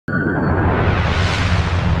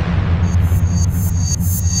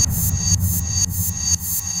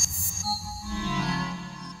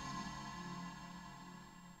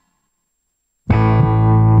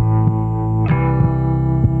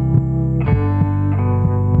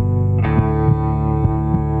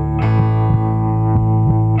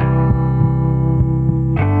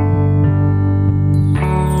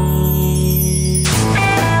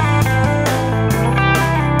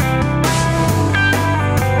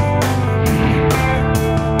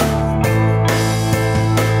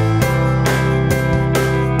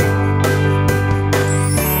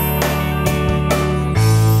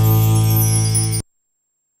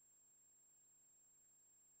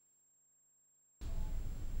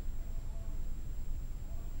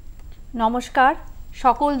নমস্কার,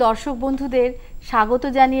 সকল দর্শক বন্ধুদের স্বাগত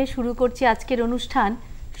জানিয়ে শুরু করছি আজকের অনুষ্ঠান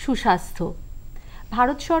সুস্বাস্থ্য।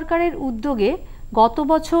 ভারত সরকারের উদ্যোগে গত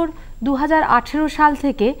বছর 2018 সাল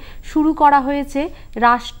থেকে শুরু করা হয়েছে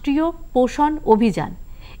রাষ্ট্রীয় পোষণ অভিযান।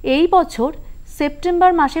 এই বছর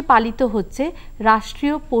সেপ্টেম্বর মাসে পালিত হচ্ছে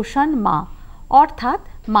রাষ্ট্রীয় পোষণ মা, অর্থাৎ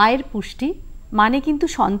মায়ের পুষ্টি, মানে কিন্তু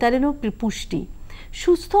সন্তানেরও পুষ্টি।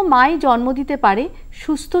 সুস্থ মাই জন্ম দিতে পারে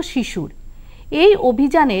সুস্থ শিশুর। এই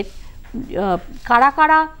অভিযানের কারা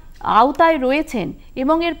কারা আওতায় রয়েছেন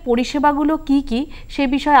এবং এর পরিষেবাগুলো কি কি সে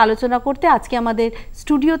বিষয়ে আলোচনা করতে আজকে আমাদের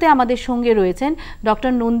স্টুডিওতে আমাদের সঙ্গে রয়েছেন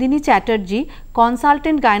doctor Nandini Chatterjee,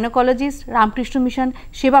 consultant gynaecologist, Ramakrishna mission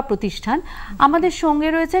সেবা প্রতিষ্ঠান। আমাদের সঙ্গে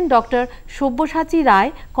রয়েছেন ডক্টর সব্যসাচী রায়,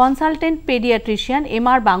 consultant paediatrician,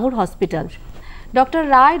 MR Bangur hospital. Doctor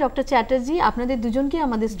রায়, ডক্টর চ্যাটার্জি, আপনাদের দুজনকে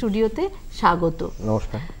আমাদের স্টুডিওতে স্বাগত।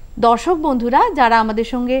 নমস্কার। দর্শক বন্ধুরা যারা আমাদের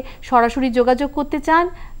সঙ্গে সরাসরি যোগাযোগ করতে চান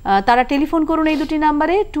তারা টেলিফোন করুন এই দুটি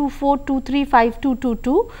নাম্বারে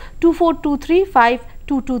 24235222,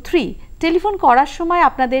 24235223। টেলিফোন করার সময়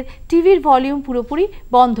আপনাদের টিভির ভলিউম পুরোপুরি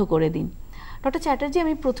বন্ধ করে দিন। ডক্টর চ্যাটার্জি,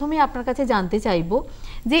 আমি প্রথমে আপনার কাছে জানতে চাইব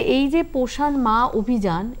যে এই যে পোষণ মা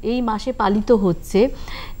অভিযান এই মাসে পালিত হচ্ছে,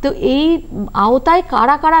 তো এই আওতায়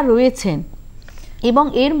কারা কারা রয়েছেন এবং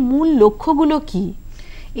এর মূল লক্ষ্যগুলো কি?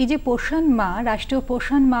 এই যে পোষণ মা, রাষ্ট্রীয়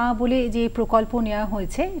পোষণ মা বলে যে প্রকল্প নেওয়া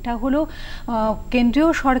হয়েছে, এটা হলো কেন্দ্রীয়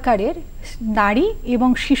সরকারের নারী এবং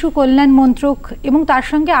শিশু কল্যাণ মন্ত্রক এবং তার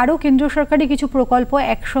সঙ্গে আরও কেন্দ্রীয় সরকারি কিছু প্রকল্প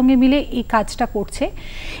একসঙ্গে মিলে এই কাজটা করছে।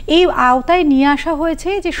 এই আওতায় নিয়ে আসা হয়েছে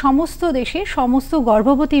যে সমস্ত দেশে সমস্ত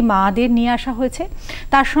গর্ভবতী মাদের নিয়ে আসা হয়েছে,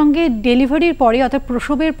 তার সঙ্গে ডেলিভারির পরে অর্থাৎ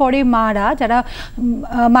প্রসবের পরে মারা যারা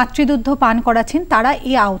মাতৃদুগ্ধ পান করাচ্ছেন তারা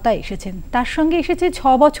এই আওতায় এসেছেন। তার সঙ্গে এসেছে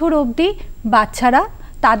 6 বছর অবধি বাচ্চারা,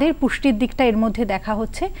 তাদের পুষ্টির দিকটা এর মধ্যে দেখা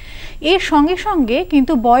হচ্ছে। এর সঙ্গে সঙ্গে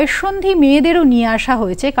কিন্তু বয়ঃসন্ধি মেয়েদেরও নিয়ে আসা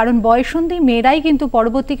হয়েছে, কারণ বয়ঃসন্ধি মেয়েরাই কিন্তু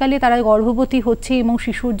পরবর্তীকালে তারা গর্ভবতী হচ্ছে এবং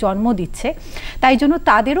শিশুর জন্ম দিচ্ছে, তাই জন্য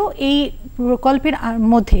তাদেরও এই প্রকল্পের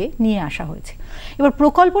মধ্যে নিয়ে আসা হয়েছে। এবার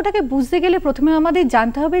প্রকল্পটাকে বুঝতে গেলে প্রথমে আমাদের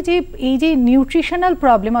জানতে হবে যে এই যে নিউট্রিশনাল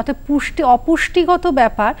প্রবলেম অর্থাৎ অপুষ্টিগত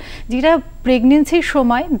ব্যাপার, যেটা প্রেগনেন্সির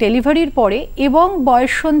সময়, ডেলিভারির পরে এবং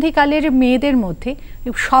বয়ঃসন্ধিকালের মেয়েদের মধ্যে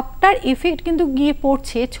সবটার এফেক্ট কিন্তু গিয়ে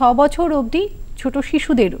পড়ছে 6 বছর অবধি ছোট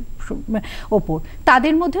শিশুদের ওপর।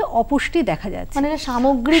 তাদের মধ্যে অপুষ্টি দেখা যাচ্ছে, মানে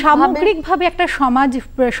সামগ্রিকভাবে একটা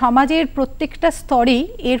সমাজের প্রত্যেকটা স্তরেই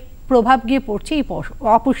এর প্রভাব গিয়ে পড়ছে এই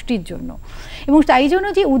অপুষ্টির জন্য। এবং তাই জন্য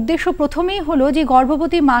যে উদ্দেশ্য প্রথমেই হলো যে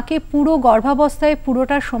গর্ভবতী মাকে পুরো গর্ভাবস্থায়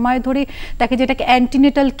পুরোটা সময় ধরে তাকে যেটাকে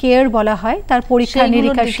অ্যান্টিনেটাল কেয়ার বলা হয়, তার পরীক্ষা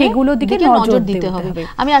নিরীক্ষা সেগুলোর দিকে নজর দিতে হবে।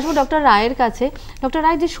 আমি আসবো ডক্টর রায়ের কাছে। ডক্টর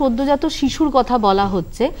রায়, যে সদ্যজাত শিশুর কথা বলা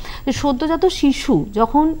হচ্ছে, যে সদ্যজাত শিশু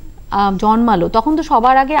যখন জন্মালো তখন তো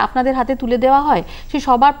সবার আগে আপনাদের হাতে তুলে দেওয়া হয়, সে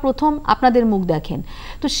সবার প্রথম আপনাদের মুখ দেখেন।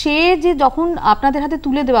 তো সে যে যখন আপনাদের হাতে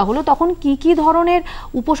তুলে দেওয়া হলো তখন কি কি ধরনের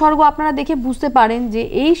উপসর্গ আপনারা দেখে বুঝতে পারেন যে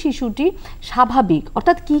এই শিশুটি স্বাভাবিক,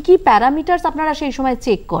 অর্থাৎ কি কি প্যারামিটারস আপনারা সেই সময়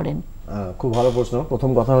চেক করেন? খুব ভালো প্রশ্ন। প্রথম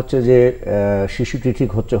কথা হচ্ছে যে শিশুটি ঠিক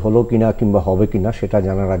হলো কিনা কিংবা হবে কিনা সেটা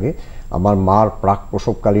জানার আগে আমার মার প্রাক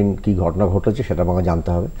প্রসবকালীন কি ঘটনা ঘটেছে সেটা আমাকে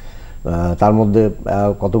জানতে হবে। তার মধ্যে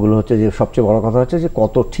কতগুলো হচ্ছে যে সবচেয়ে বড় কথা হচ্ছে যে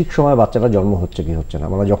কত ঠিক সময় বাচ্চাটা জন্ম হচ্ছে কি হচ্ছে না,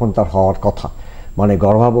 মানে যখন তার হওয়ার কথা, মানে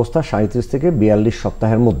গর্ভাবস্থা 37 থেকে 42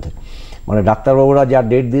 সপ্তাহের মধ্যে, মানে ডাক্তারবাবুরা যা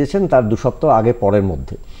ডেট দিয়েছেন তার 2 সপ্তাহ আগে পরের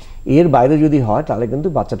মধ্যে। এর বাইরে যদি হয় তাহলে কিন্তু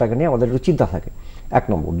বাচ্চাটাকে নিয়ে আমাদের একটু চিন্তা থাকে, 1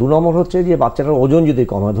 নম্বর। 2 নম্বর হচ্ছে যে বাচ্চাটার ওজন যদি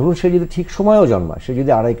কম হয়, ধরুন সে যদি ঠিক সময়েও জন্মায়, সে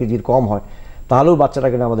যদি 2.5 কেজির কম হয় তাহলেও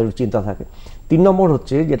বাচ্চাটাকে নিয়ে আমাদের একটু চিন্তা থাকে। 3 নম্বর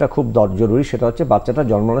হচ্ছে যেটা খুব জরুরি, সেটা হচ্ছে বাচ্চাটা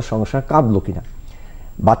জন্মানোর সঙ্গে সঙ্গে কাঁদলো কিনা।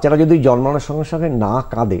 বাচ্চারা যদি জন্মানোর সঙ্গে সঙ্গে না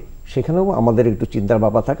কাঁদে সেখানেও আমাদের একটু চিন্তার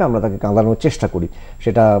ব্যাপার থাকে, আমরা তাকে কাঁদানোর চেষ্টা করি।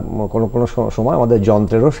 সেটা কোনো কোনো সময় আমাদের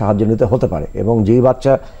যন্ত্রেরও সাহায্য নিতে হতে পারে। এবং যেই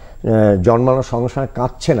বাচ্চা জন্মানোর সঙ্গে সঙ্গে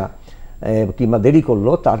কাঁদছে না কিংবা দেরি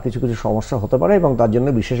করলো, তার কিছু কিছু সমস্যা হতে পারে এবং তার জন্য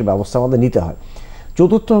বিশেষ ব্যবস্থা আমাদের নিতে হয়।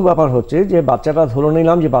 চতুর্থ ব্যাপার হচ্ছে যে বাচ্চাটা ধরে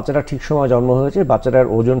নিলাম যে বাচ্চাটা ঠিক সময় জন্ম হয়েছে, বাচ্চাটার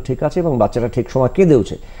ওজন ঠিক আছে এবং বাচ্চাটা ঠিক সময়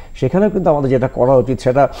কেঁদেওছে, সেখানেও কিন্তু আমাদের যেটা করা উচিত,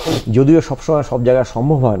 সেটা যদিও সবসময় সব জায়গায়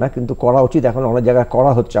সম্ভব হয় না, কিন্তু করা উচিত। এখন অনেক জায়গায়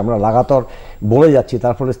করা হচ্ছে, আমরা লাগাতার বলে যাচ্ছি,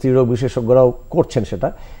 তার ফলে স্ত্রীরোগ বিশেষজ্ঞরাও করছেন সেটা,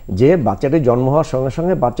 যে বাচ্চাটি জন্ম হওয়ার সঙ্গে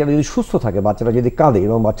সঙ্গে বাচ্চাটা যদি সুস্থ থাকে, বাচ্চাটা যদি কাঁদে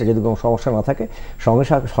এবং বাচ্চা যদি কোনো সমস্যা না থাকে,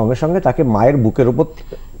 সঙ্গে সঙ্গে তাকে মায়ের বুকের উপর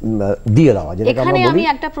দিয়ে দেওয়া। এখানে আমি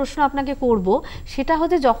একটা প্রশ্ন আপনাকে করব, সেটা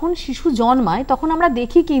হচ্ছে যখন শিশু জন্মায় তখন আমরা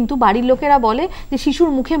দেখি কিন্তু বাড়ির লোকেরা বলে যে শিশুর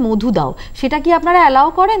মুখে মধু দাও, সেটা কি আপনারা অ্যালাউ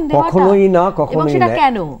করেন? কখনোই না, কখনোই না।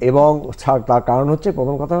 কেন? এবং তার কারণ হচ্ছে,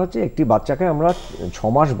 প্রথম কথা হচ্ছে একটি বাচ্চাকে আমরা 6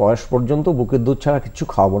 মাস বয়স পর্যন্ত বুকের দুধ ছাড়া কিছু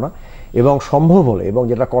খাওয়াবো না, এবং সম্ভব হলে, এবং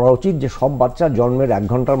যেটা করা উচিত যে সব বাচ্চা জন্মের 1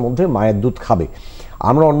 ঘন্টার মধ্যে মায়ের দুধ খাবে।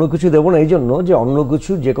 আমরা অন্য কিছু দেবো না এই জন্য যে অন্য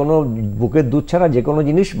কিছু যে কোনো বুকের দুধ ছাড়া যে কোনো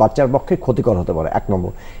জিনিস বাচ্চার পক্ষে ক্ষতিকর হতে পারে, 1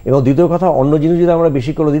 নম্বর। এবং দ্বিতীয় কথা, অন্য জিনিস যদি আমরা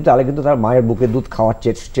বেশি করে দিই তাহলে কিন্তু তার মায়ের বুকের দুধ খাওয়ার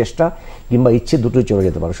চেষ্টা কিংবা ইচ্ছে দুটোই চলে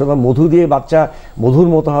যেতে পারে। সুতরাং মধু দিয়ে বাচ্চা মধুর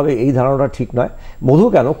মতো হবে এই ধারণাটা ঠিক নয়। মধু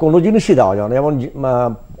কেন, কোনো জিনিসই দেওয়া যায় না, যেমন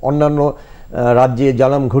অন্যান্য রাজ্যে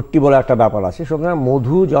জলম ঘুট্টি বলে একটা ব্যাপার আছে। সুতরাং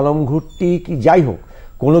মধু, জলম ঘুট্টি কি যাই হোক,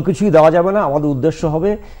 কোনো কিছুই দেওয়া যাবে না। আমাদের উদ্দেশ্য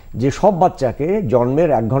হবে যে সব বাচ্চাকে জন্মের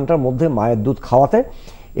 1 ঘন্টার মধ্যে মায়ের দুধ খাওয়াতে,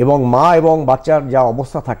 এবং মা এবং বাচ্চার যা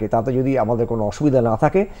অবস্থা থাকে তাতে যদি আমাদের কোনো অসুবিধা না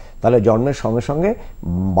থাকে তাহলে জন্মের সঙ্গে সঙ্গে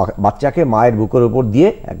বাচ্চাকে মায়ের বুকের উপর দিয়ে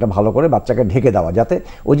একটা ভালো করে বাচ্চাকে ঢেকে দেওয়া, যাতে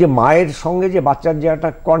ওই যে মায়ের সঙ্গে যে বাচ্চার যে একটা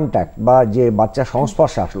কন্ট্যাক্ট বা যে বাচ্চার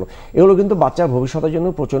সংস্পর্শে আসলো, এগুলো কিন্তু বাচ্চার ভবিষ্যতের জন্য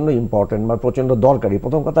প্রচণ্ড ইম্পর্টেন্ট বা প্রচণ্ড দরকারি।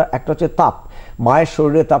 প্রথম কথা একটা হচ্ছে তাপ, মায়ের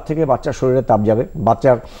শরীরের তাপ থেকে বাচ্চার শরীরে তাপ যাবে,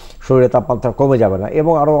 বাচ্চার শরীরে তাপমাত্রা কমে যাবে না।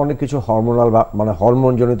 এবং আরও অনেক কিছু হরমোনাল বা মানে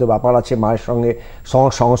হরমোনজনিত ব্যাপার আছে মায়ের সঙ্গে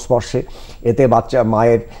সংস্পর্শে, এতে বাচ্চা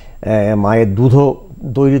মায়ের দুধও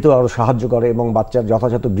তৈরিতেও আরও সাহায্য করে এবং বাচ্চার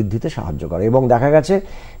যথাযথ বৃদ্ধিতে সাহায্য করে। এবং দেখা গেছে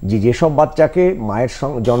যে যেসব বাচ্চাকে মায়ের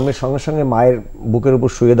জন্মের সঙ্গে সঙ্গে মায়ের বুকের উপর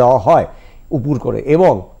শুয়ে দেওয়া হয় উপুর করে,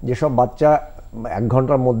 এবং যেসব বাচ্চা 1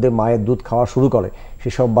 ঘন্টার মধ্যে মায়ের দুধ খাওয়া শুরু করে,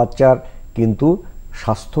 সেসব বাচ্চার কিন্তু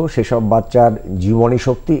স্বাস্থ্য, সেসব বাচ্চার জীবনী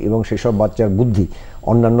শক্তি এবং সেসব বাচ্চার বুদ্ধি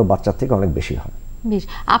অন্যান্য বাচ্চার থেকে অনেক বেশি হয়। বেশ,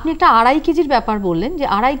 আপনি একটা 2.5 কেজির ব্যাপার বললেন, যে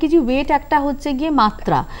 2.5 কেজি ওয়েট একটা হচ্ছে গিয়ে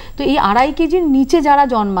মাত্রা। তো এই 2.5 কেজির নিচে যারা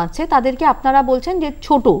জন্মাচ্ছে তাদেরকে আপনারা বলছেন যে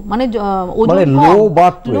ছোট, মানে লো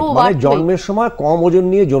বার্থ ওয়েট, মানে জন্মের সময় কম ওজন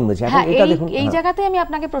নিয়ে জন্মেছে। এখন এটা দেখুন, এই জায়গাতে আমি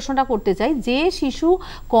আপনাকে প্রশ্নটা করতে চাই, যে শিশু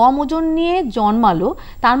কম ওজন নিয়ে জন্মালো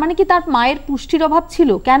তার মানে কি তার মায়ের পুষ্টির অভাব ছিল?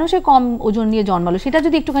 কেন সে কম ওজন নিয়ে জন্মালো সেটা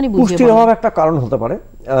যদি একটুখানি বুঝিয়ে বলেন। পুষ্টির অভাব একটা কারণ হতে পারে,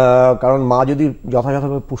 কারণ মা যদি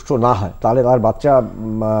যথাযথভাবে পুষ্ট না হয় তাহলে তার বাচ্চা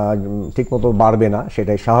ঠিকমতো বাড়বে না,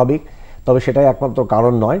 সেটাই স্বাভাবিক। তবে সেটাই একমাত্র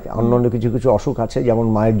কারণ নয়, অন্যান্য কিছু কিছু অসুখ আছে, যেমন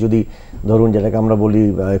মায়ের যদি ধরুন যেটাকে আমরা বলি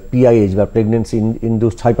পিআইএইচ বা প্রেগনেন্সি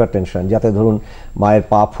ইনডিউসড হাইপারটেনশন, যাতে ধরুন মায়ের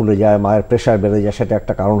পা ফুলে যায়, মায়ের প্রেশার বেড়ে যায়, সেটা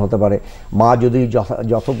একটা কারণ হতে পারে। মা যদি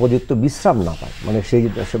যথোপযুক্ত বিশ্রাম না পায়,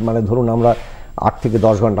 মানে ধরুন আমরা 8 থেকে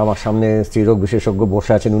 10 ঘন্টা, আমার সামনে স্ত্রীরোগ বিশেষজ্ঞ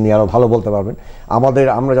বসে আছেন, উনি আরও ভালো বলতে পারবেন।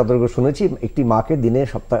 আমরা যতটুকু শুনেছি একটি মাকে দিনে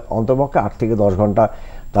সপ্তাহে অন্তপক্ষে 8 থেকে 10 ঘন্টা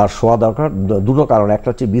তার শোয়া দরকার। দুটো কারণ, একটা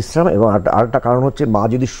হচ্ছে বিশ্রাম এবং আরেকটা কারণ হচ্ছে মা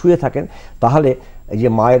যদি শুয়ে থাকেন তাহলে এই যে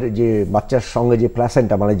মায়ের যে বাচ্চার সঙ্গে যে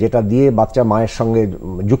প্ল্যাসেন্টা, মানে যেটা দিয়ে বাচ্চা মায়ের সঙ্গে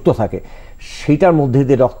যুক্ত থাকে, সেইটার মধ্যে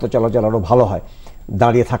দিয়ে রক্ত চলাচল আরও ভালো হয়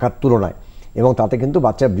দাঁড়িয়ে থাকার তুলনায়, এবং তাতে কিন্তু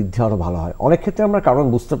বাচ্চার বৃদ্ধি আরও ভালো হয়। অনেক ক্ষেত্রে আমরা কারণ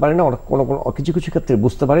বুঝতে পারি না, কোনো কিছু কিছু ক্ষেত্রে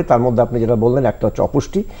বুঝতে পারি। তার মধ্যে আপনি যেটা বললেন, একটা হচ্ছে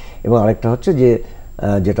অপুষ্টি এবং আরেকটা হচ্ছে যে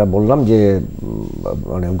যেটা বললাম যে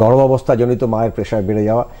মানে গর্ভাবস্থাজনিত মায়ের প্রেশার বেড়ে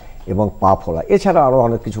যাওয়া এবং পা ফোলা। এছাড়া আরও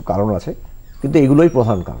অনেক কিছু কারণ আছে, কিন্তু এগুলোই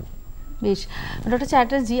প্রধান কারণ। বেশ, ডক্টর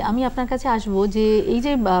চ্যাটার্জি, আমি আপনার কাছে আসবো যে এই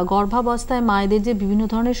যে গর্ভাবস্থায় মায়েদের যে বিভিন্ন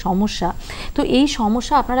ধরনের সমস্যা, তো এই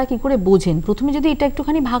সমস্যা আপনারা কি করে বোঝেন? প্রথমে যদি এটা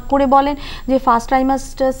একটুখানি ভাগ করে বলেন যে ফার্স্ট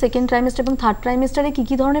ট্রাইমাস্টার, সেকেন্ড ট্রাইমাস্টার এবং থার্ড ট্রাইমাস্টারে কি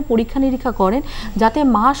কি ধরনের পরীক্ষা নিরীক্ষা করেন, যাতে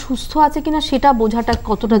মা সুস্থ আছে কিনা সেটা বোঝাটা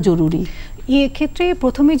কতটা জরুরি? এক্ষেত্রে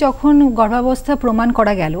প্রথমে যখন গর্ভাবস্থা প্রমাণ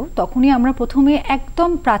করা গেল, তখনই আমরা প্রথমে একদম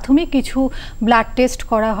প্রাথমিক কিছু ব্লাড টেস্ট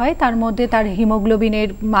করা হয়। তার মধ্যে তার হিমোগ্লোবিনের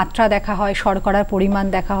মাত্রা দেখা হয়, শর্করার পরিমাণ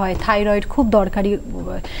দেখা হয়, থাইরয়েড খুব দরকারি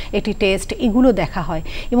একটি টেস্ট, এগুলো দেখা হয়।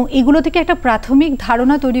 এবং এগুলো থেকে একটা প্রাথমিক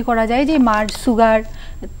ধারণা তৈরি করা যায় যে মার সুগার,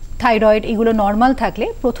 থাইরয়েড এগুলো নর্মাল থাকলে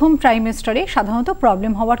প্রথম ট্রাইমেস্টারে সাধারণত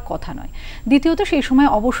প্রবলেম হওয়ার কথা নয়। দ্বিতীয়ত সেই সময়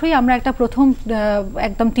অবশ্যই আমরা একটা প্রথম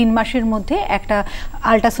একদম 3 মাসের মধ্যে একটা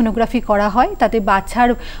আলট্রাসোনোগ্রাফি করা হয়, তাতে বাচ্চার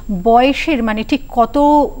বয়সের মানে ঠিক কত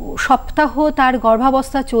সপ্তাহ তার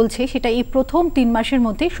গর্ভাবস্থা চলছে সেটা এই প্রথম 3 মাসের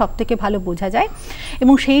মধ্যেই সব থেকে ভালো বোঝা যায়।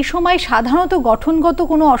 এবং সেই সময় সাধারণত গঠনগত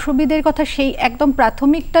কোনো অসুবিধার কথা সেই একদম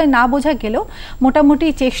প্রাথমিকটায় না বোঝা গেলেও মোটামুটি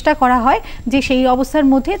চেষ্টা করা হয় যে সেই অবস্থার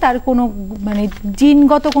মধ্যে তার কোনো মানে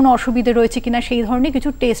জিনগত কোনো অসুবিধা রয়েছে কিনা সেই ধরনের কিছু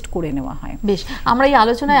টেস্ট করে নেওয়া হয়। বেশ, আমরা এই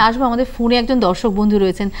আলোচনায় আসবো। আমাদের ফোনে একজন দর্শক বন্ধু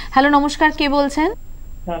রয়েছেন। হ্যালো, নমস্কার, কে বলছেন?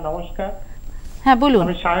 হ্যাঁ নমস্কার। হ্যাঁ বলুন।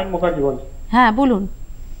 আমি সায়ন মুখার্জি বলছি। হ্যাঁ বলুন।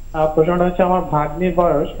 প্রশ্নটা হচ্ছে, আমার ভাগ্নির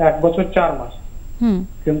বয়স 1 বছর 4 মাস,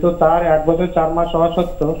 কিন্তু তার 1 বছর 4 মাস হওয়া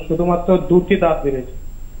সত্ত্বেও শুধুমাত্র 2টি দাঁত বেড়েছে।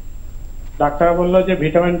 ডাক্তার বললো যে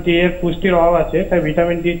ভিটামিন ডি এর পুষ্টির অভাব আছে, তাই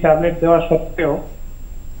ভিটামিন ডি ট্যাবলেট দেওয়া সত্ত্বেও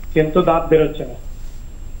কিন্তু দাঁত বেরোচ্ছে না।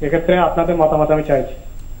 এক্ষেত্রে আপনাদের মতামত আমি চাইছি।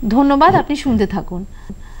 ধন্যবাদ, আপনি শুনতে থাকুন।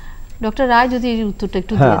 ডক্টর রায় যদি এই উত্তরটা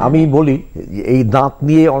একটু হ্যাঁ, আমি বলি এই দাঁত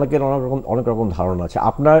নিয়ে অনেকের অনেক রকম ধারণা আছে।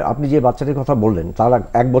 আপনি যে বাচ্চাটির কথা বললেন তার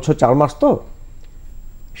 1 বছর 4 মাস, তো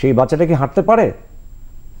সেই বাচ্চাটা কি হাঁটতে পারে?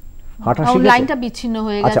 হাঁটা শিখেছে? লাইনটা বিচ্ছিন্ন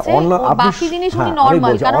হয়ে গেছে। আচ্ছা, বাকি জিনিস উনি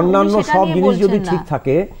নরমাল, কারণ অন্যান্য সব জিনিস যদি ঠিক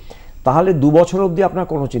থাকে তাহলে 2 বছর অবধি আপনার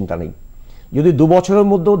কোনো চিন্তা নেই। যদি 2 বছরের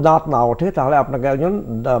মধ্যেও দাঁত না ওঠে তাহলে আপনাকে একজন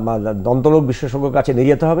দন্তরোগ বিশেষজ্ঞের কাছে নিয়ে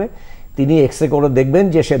যেতে হবে। তিনি এক্সরে করে দেখবেন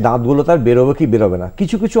যে সে দাঁতগুলো তার বেরোবে কি বেরোবে না।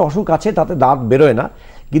 কিছু কিছু অসুখ আছে তাতে দাঁত বেরোয় না,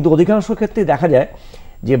 কিন্তু অধিকাংশ ক্ষেত্রেই দেখা যায়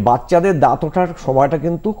যে বাচ্চাদের দাঁত ওঠার সময়টা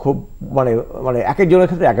কিন্তু খুব মানে মানে এক একজনের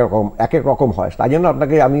ক্ষেত্রে এক এক রকম হয়। তাই জন্য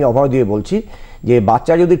আপনাকে আমি অভয় দিয়ে বলছি যে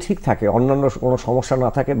বাচ্চা যদি ঠিক থাকে, অন্যান্য কোনো সমস্যা না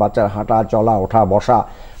থাকে, বাচ্চার হাঁটা চলা ওঠা বসা,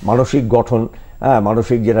 মানসিক গঠন,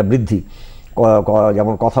 মানসিক যেটা বৃদ্ধি,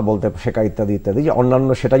 যেমন কথা বলতে শেখা ইত্যাদি ইত্যাদি, যে অন্যান্য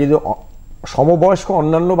সেটা যদি সমবয়স্ক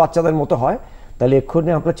অন্যান্য বাচ্চাদের মতো হয়, তাহলে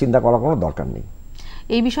এক্ষুনি আপনার চিন্তা করার কোনো দরকার নেই।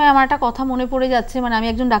 এই বিষয়ে আমার একটা কথা মনে পড়ে যাচ্ছে, মানে আমি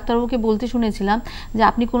একজন ডাক্তারবাবুকে বলতে শুনেছিলাম যে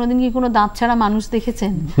আপনি কোনোদিন কি কোনো দাঁত ছাড়া মানুষ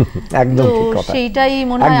দেখেছেন? একদম ঠিক কথা, সেইটাই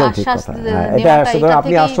মনে হয় আশ্বাস এটা সুতরাং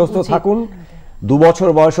আপনি আশ্বস্ত থাকুন। 2 বছর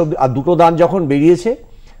বয়স অবধি, আর দুটো দাঁত যখন বেরিয়েছে,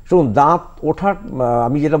 শুনুন দাঁত ওঠার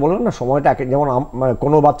আমি যেটা বললাম না সময়টা যেমন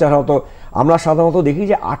কোনো বাচ্চার হয়তো আমরা সাধারণত দেখি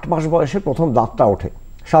যে 8 মাস বয়সে প্রথম দাঁতটা ওঠে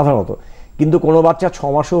সাধারণত, কিন্তু কোনো বাচ্চা 6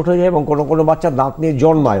 মাসে উঠে যায় এবং কোনো বাচ্চা দাঁত নিয়ে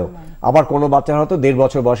জন্মায়ও, আবার কোনো বাচ্চার হয়তো 1.5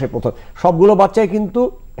 বছর বয়সে প্রথম। সবগুলো বাচ্চাই কিন্তু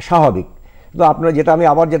স্বাভাবিক। তো আপনার যেটা আমি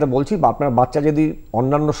আবার যেটা বলছি, আপনার বাচ্চা যদি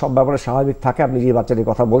অন্যান্য সব ব্যাপারে স্বাভাবিক থাকে, আপনি যে বাচ্চাটির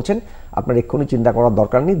কথা বলছেন, আপনার এক্ষুনি চিন্তা করার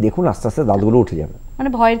দরকার নেই। দেখুন আস্তে আস্তে দাঁতগুলো উঠে যাবে, মানে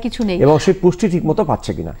ভয়ের কিছু নেই, এবং সে পুষ্টি ঠিক মতো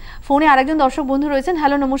পাচ্ছে কিনা। ফোনে আরেকজন দর্শক বন্ধু রয়েছেন।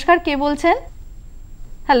 হ্যালো, নমস্কার, কে বলছেন?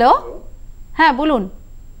 হ্যালো, হ্যাঁ বলুন।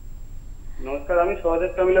 নমস্কার, আমি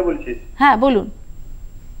সহদেব কামিলা বলছি। হ্যাঁ বলুন।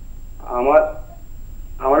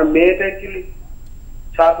 আমার মেয়েটা অ্যাকচুয়ালি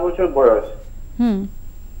 7 বছর বয়স।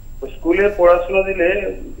 স্কুলে পড়াশোনা দিলে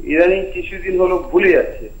ইদানিং কিছুদিন হলো ভুলে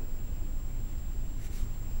যাচ্ছে।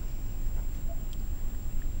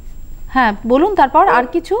 হ্যাঁ বলুন, তারপর আর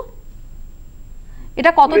কিছু?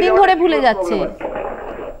 এটা কতদিন ধরে ভুলে যাচ্ছে?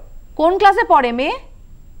 কোন ক্লাসে পড়ে মেয়ে?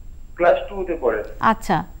 ক্লাস 2 তে পড়ে।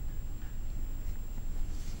 আচ্ছা,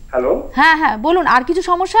 হ্যালো, হ্যাঁ হ্যাঁ বলুন, আর কিছু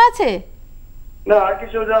সমস্যা আছে? না, আর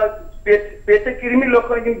কিছু পেটে কৃমির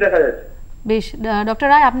লক্ষণ কিন্তু দেখা যাচ্ছে। বেশ, ডক্টর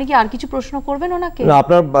রায়, আপনি কি আর কিছু প্রশ্ন করবেন ওনাকে? না,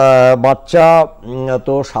 আপনার বাচ্চা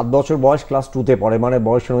তো 7 বছর বয়স, ক্লাস 2 তে পড়ে, মানে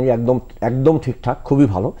বয়স অনুযায়ী একদম ঠিকঠাক, খুবই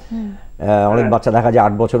ভালো। অনেক বাচ্চা দেখা যায়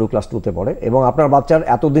 8 বছরও ক্লাস 2 তে পড়ে। এবং আপনার বাচ্চার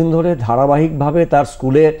এতদিন ধরে ধারাবাহিকভাবে তার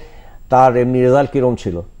স্কুলে তার এমনি রেজাল্ট কিরম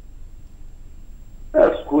ছিল?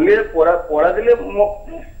 স্কুলে পড়া দিলে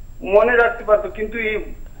মনে রাখতে পারতো, কিন্তু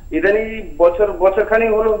ইদানিং বছরখানি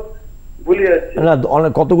হলো ভুলে যাচ্ছে। না,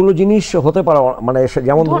 কতগুলো জিনিস হতে পারে, মানে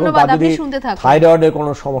যেমন ধরুন তার যদি থাইরয়েডের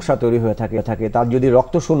কোনো সমস্যা তৈরি হয়ে থাকে, তার যদি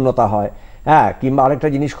রক্তশূন্যতা হয়, হ্যাঁ, কিংবা আরেকটা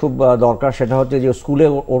জিনিস খুব দরকার, সেটা হচ্ছে যে স্কুলে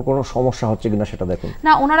ওর কোনো সমস্যা হচ্ছে কিনা সেটা দেখুন।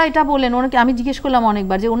 না, ওনারা এটা বললেন, ওনাকে আমি জিজ্ঞেস করলাম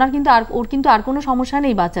অনেকবার যে ওর কিন্তু আর কোনো সমস্যা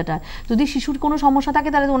নেই বাচ্চাটার। যদি শিশুর কোনো সমস্যা থাকে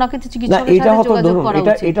তাহলে ওনাকে চিকিৎসকের সাথে যোগাযোগ করা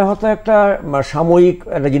উচিত। এটা হয়তো একটা সাময়িক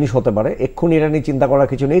একটা জিনিস হতে পারে, এক্ষুনি এটা নিয়ে চিন্তা করার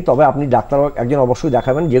কিছু নেই। তবে আপনি ডাক্তার একজন অবশ্যই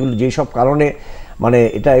দেখাবেন, যেই সব কারণে মানে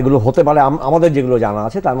এগুলো হতে পারে। আমাদের যেগুলো জানা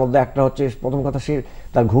আছে তার মধ্যে একটা হচ্ছে, প্রথম কথা সে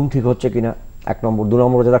তার ঘুম ঠিক হচ্ছে কিনা, 1 নম্বর। 2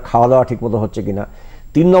 নম্বর হচ্ছে তার খাওয়া দাওয়া ঠিক মতো হচ্ছে কিনা।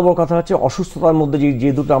 3 নম্বর কথা হচ্ছে অসুস্থতার মধ্যে যে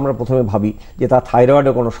দুটো আমরা প্রথমে ভাবি যে তার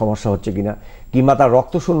থাইরয়েডে কোনো সমস্যা হচ্ছে কিনা, কিংবা তার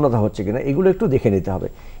রক্তশূন্যতা হচ্ছে কিনা, এগুলো একটু দেখে নিতে হবে।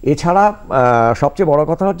 এছাড়া সবচেয়ে বড়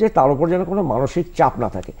কথা হচ্ছে তার উপর যেন কোনো মানসিক চাপ না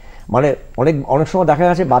থাকে। মানে অনেক সময় দেখা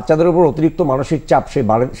গেছে বাচ্চাদের উপর অতিরিক্ত মানসিক চাপ,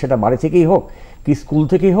 সেটা বাড়ি থেকেই হোক, কি স্কুল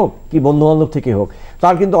থেকেই হোক, কি বন্ধুবান্ধব থেকেই হোক,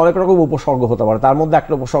 তার কিন্তু অনেক রকম উপসর্গ হতে পারে। তার মধ্যে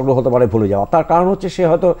একটা উপসর্গ হতে পারে ভুলে যাওয়া। তার কারণ হচ্ছে সে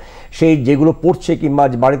হয়তো সেই যেগুলো পড়ছে কিংবা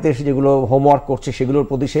বাড়িতে এসে যেগুলো হোমওয়ার্ক করছে সেগুলোর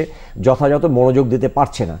প্রতি সে যথাযথ মনোযোগ দিতে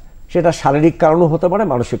পারছে না। সেটা শারীরিক কারণও হতে পারে,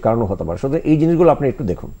 মানসিক কারণও হতে পারে। শুধু এই জিনিসগুলো আপনি একটু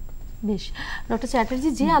দেখুন। বেশ, ডক্টর চ্যাটার্জি,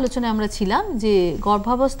 যে আলোচনায় আমরা ছিলাম যে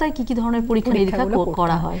গর্ভাবস্থায় কি ধরনের পরীক্ষা নিরীক্ষা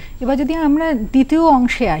করা হয়, এবার যদি আমরা দ্বিতীয়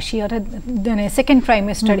অংশে আসি, অর্থাৎ সেকেন্ড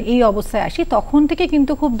ট্রাইমেস্টার এই অবস্থায় আসি, তখন থেকে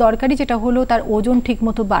কিন্তু খুব দরকারি যেটা হলো তার ওজন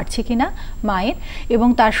ঠিকমতো বাড়ছে কিনা মায়ের, এবং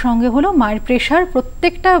তার সঙ্গে হলো মায়ের প্রেশার।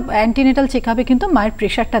 প্রত্যেকটা অ্যান্টিনেটাল চেকআপে কিন্তু মায়ের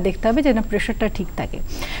প্রেশারটা দেখতে হবে যেন প্রেশারটা ঠিক থাকে।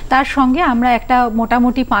 তার সঙ্গে আমরা একটা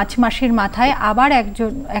মোটামুটি 5 মাসের মাথায় আবার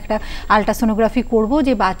একটা আলট্রাসোনোগ্রাফি করব,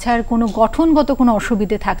 যে বাচ্চার কোনো গঠনগত কোনো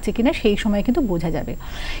অসুবিধে থাকছে কিনা সেই সময় কিন্তু বোঝা যাবে।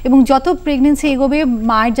 এবং যত প্রেগনেন্সি এগোবে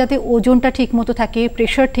মায়ের যাতে ওজনটা ঠিক মতো থাকে,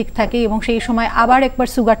 প্রেশার ঠিক থাকে, এবং সেই সময় আবার একবার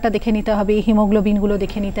সুগারটা দেখে নিতে হবে, হিমোগ্লোবিনগুলো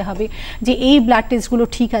দেখে নিতে হবে যে এই ব্লাড টেস্টগুলো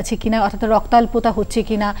ঠিক আছে কিনা, অর্থাৎ রক্তাল্পতা হচ্ছে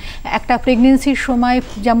কিনা। একটা প্রেগনেন্সির সময়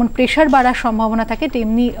যেমন প্রেশার বাড়ার সম্ভাবনা থাকে,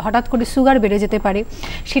 তেমনি হঠাৎ করে সুগার বেড়ে যেতে পারে,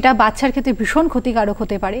 সেটা বাচ্চার ক্ষেত্রে ভীষণ ক্ষতিকারক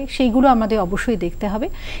হতে পারে। সেইগুলো আমাদের অবশ্যই দেখতে হবে।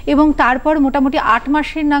 এবং তারপর মোটামুটি 8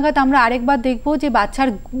 মাসের নাগাদ আমরা আরেকবার দেখব যে বাচ্চার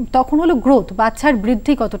তখন হলো গ্রোথ, বাচ্চার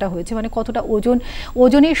বৃদ্ধি কতটা হয়েছে, মানে কতটা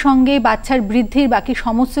ওজনের সঙ্গে বাচ্চার বৃদ্ধির বাকি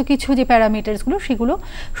সমস্ত কিছু যে প্যারামিটারসগুলো সেগুলো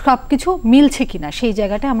সব কিছু মিলছে কিনা সেই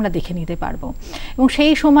জায়গাটা আমরা দেখে নিতে পারবো। এবং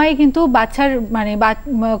সেই সময়ে কিন্তু বাচ্চার মানে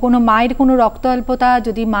কোনো মায়ের কোনো রক্ত অল্পতা,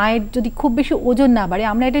 যদি মায়ের যদি খুব বেশি ওজন না বাড়ে,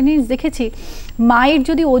 আমরা এটা জিনিস দেখেছি মায়ের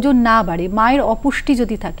যদি ওজন না বাড়ে, মায়ের অপুষ্টি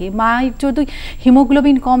যদি থাকে, মায়ের যদি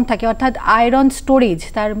হিমোগ্লোবিন কম থাকে, অর্থাৎ আয়রন স্টোরেজ,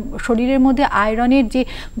 তার শরীরের মধ্যে আয়রনের যে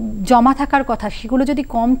জমা থাকার কথা সেগুলো যদি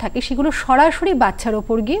কম থাকে, সেগুলো সরাসরি বাচ্চার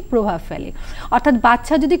ওপর গিয়ে প্রভাব ফেলে। অর্থাৎ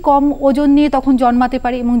বাচ্চা যদি কম ওজন নিয়ে তখন জন্মাতে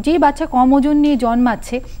পারে, এবং যে বাচ্চা কম ওজন নিয়ে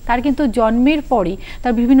জন্মাচ্ছে তার কিন্তু জন্মের পরই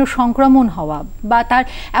তার বিভিন্ন সংক্রমণ হওয়া বা তার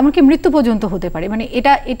এমনকি মৃত্যু পর্যন্ত হতে পারে। মানে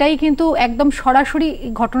এটাই কিন্তু একদম সরাসরি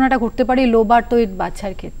ঘটনাটা ঘটতে পারে লো বার্থ ওয়েট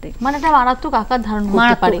বাচ্চার ক্ষেত্রে, মানে একটা মারাত্মক আকার ধারণ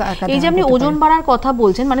করতে পারে। এই যে আপনি ওজন বাড়ার কথা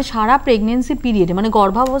বলছেন, মানে সারা প্রেগন্যান্সি পিরিয়ডে মানে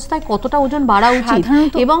গর্ভাবস্থায় কতটা ওজন বাড়া উচিত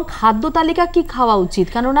এবং খাদ্য তালিকা কি খাওয়া উচিত?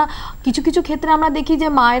 কেননা কিছু কিছু ক্ষেত্রে আমরা দেখি যে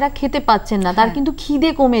মায়েরা খেতে পাচ্ছেন না, তার কিন্তু খিদে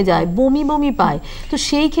কমে যায়, বমি বমি পায়, তো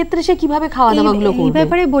সেই ক্ষেত্রে সে কিভাবে খাওয়া দাওয়াগুলো করবে? এই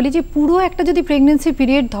ব্যাপারে বলি যে পুরো একটা যদি প্রেগন্যান্সি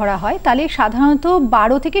পিরিয়ড ধরা হয় তাহলে সাধারণত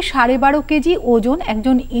 12 থেকে 12.5 কেজি ওজন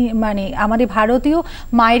একজন মানে আমাদের ভারতীয়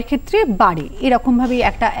মায়ের ক্ষেত্রে বাড়ে, এরকমভাবে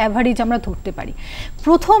একটা অ্যাভারেজ আমরা ধরতে পারি।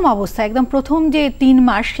 প্রথম অবস্থা একদম প্রথম যে 3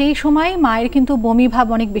 মাস সেই সময় মায়ের কিন্তু বমি ভাব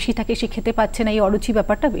অনেক বেশি থাকে, সে খেতে পাচ্ছে না, এই অরুচি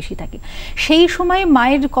ব্যাপারটা বেশি থাকে। সেই সময়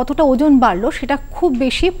মায়ের কতটা ওজন বাড়লো সেটা খুব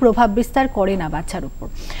বেশি প্রভাব বিস্তার করে না বাচ্চার উপর,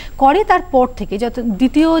 করে তারপর থেকে যত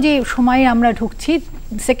দ্বিতীয় যে সময়ে আমরা ঢুকছি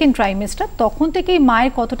সেকেন্ড ট্রাইমেস্টার, তখন থেকেই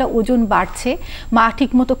মায়ের কতটা ওজন বাড়ছে, মা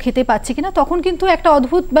ঠিকমতো খেতে পাচ্ছে কিনা, তখন কিন্তু একটা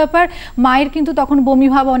অদ্ভুত ব্যাপার, মায়ের কিন্তু তখন বমি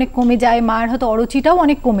ভাব অনেক কমে যায়, মায়ের হয়তো অরুচিটাও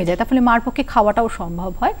অনেক কমে যায়, তার ফলে মার পক্ষে খাওয়াটাও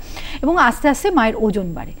সম্ভব হয় এবং আস্তে আস্তে মায়ের ওজন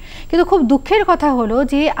বাড়ে। কিন্তু খুব দুঃখের কথা হলো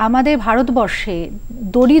যে আমাদের ভারতবর্ষে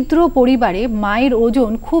দরিদ্র পরিবারে মায়ের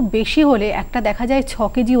ওজন খুব বেশি হলে একটা দেখা যায় 6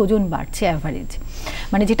 কেজি ওজন বাড়ছে অ্যাভারেজ,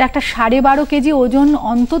 মানে যেটা একটা 12.5 কেজি ওজন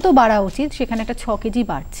অন্তত বাড়া উচিত সেখানে একটা 6 কেজি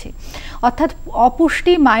বাড়ছে। অর্থাৎ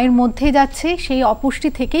অপুষ্টি মায়ের মধ্যে যাচ্ছে, সেই অপুষ্টি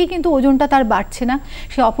থেকেই কিন্তু ওজনটা তার বাড়ছে না,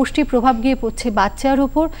 সেই অপুষ্টির প্রভাব গিয়ে পড়ছে বাচ্চার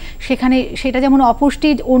উপর। সেখানে সেটা যেমন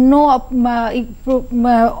অপুষ্টির অন্য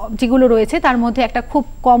যেগুলো রয়েছে তার মধ্যে একটা খুব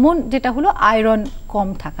কমন যেটা হলো আয়রন কম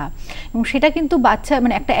থাকা, এবং সেটা কিন্তু বাচ্চা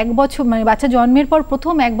মানে একটা 1 বছর মানে বাচ্চা জন্মের পর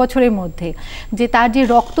প্রথম 1 বছরের মধ্যে যে তার যে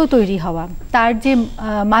রক্ত তৈরি হওয়া, তার যে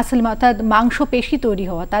মাসল অর্থাৎ মাংসপেশি তৈরি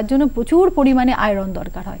হওয়া, তার জন্য প্রচুর পরিমাণে আয়রন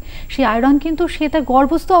দরকার হয়। সেই আয়রন কিন্তু সে তার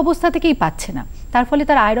গর্ভস্থ অবস্থা থেকেই পাচ্ছে না, তার ফলে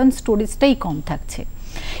তার আয়রন স্টোরেজটাই কম থাকছে।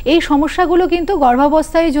 এই সমস্যাগুলো কিন্তু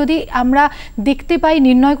গর্ভাবস্থায় যদি আমরা দেখতে পাই,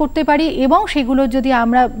 নির্ণয় করতে পারি এবং সেগুলো যদি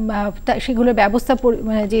আমরা সেগুলোর ব্যবস্থা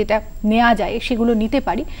যেটা নেওয়া যায় সেগুলো নিতে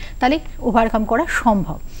পারি তাহলে ওভারকাম করা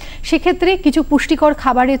সম্ভব। সেক্ষেত্রে কিছু পুষ্টিকর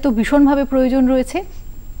খাবারের তো ভীষণভাবে প্রয়োজন রয়েছে,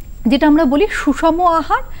 যেটা আমরা বলি সুষম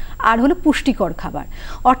আহার আর হলো পুষ্টিকর খাবার,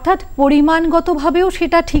 অর্থাৎ পরিমাণগতভাবেও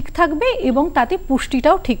সেটা ঠিক থাকবে এবং তাতে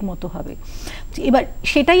পুষ্টিটাও ঠিক মতো হবে। এবার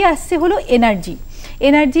সেটাই আসছে হলো এনার্জি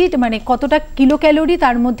মানে কতটা কিলো ক্যালোরি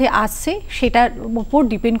তার মধ্যে আসছে সেটার উপর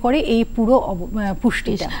ডিপেন্ড করে এই পুরো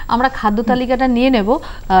পুষ্টিটা। আমরা খাদ্য তালিকাটা নিয়ে নেব,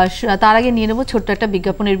 তার আগে নিয়ে নেব ছোট্ট একটা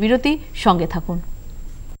বিজ্ঞাপনের বিরতি, সঙ্গে থাকুন।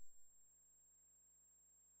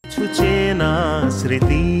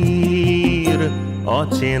 স্মৃতির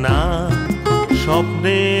অচেনা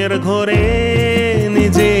স্বপ্নের ঘরে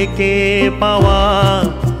নিজেকে পাওয়া,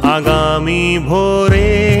 আগামী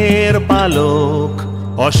ভোরের পালক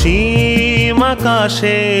অসীম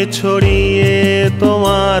আকাশে ছড়িয়ে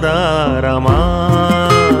তোমার আর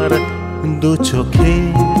আমার দু চোখে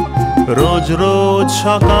রোজ রোজ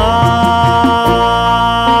সকাল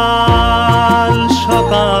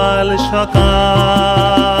সকাল সকাল।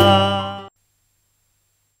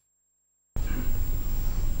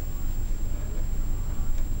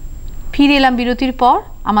 ফিরে এলাম বিরতির পর।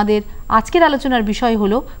 আমাদের আজকের আলোচনার বিষয়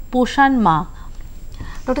হলো পোষণ মা।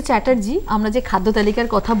 ডক্টর চ্যাটার্জি, আমরা যে খাদ্য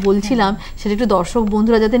তালিকার কথা বলছিলাম সেটা একটু দর্শক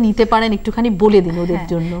বন্ধুরা যাতে নিতে পারেন একটুখানি বলে দিন ওদের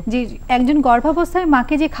জন্য। যে একজন গর্ভাবস্থায়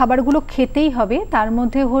মাকে যে খাবারগুলো খেতেই হবে তার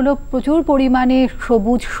মধ্যে হলো প্রচুর পরিমাণে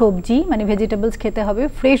সবুজ সবজি মানে ভেজিটেবলস খেতে হবে,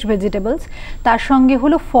 ফ্রেশ ভেজিটেবলস, তার সঙ্গে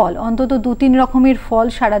হলো ফল, অন্তত 2-3 রকমের ফল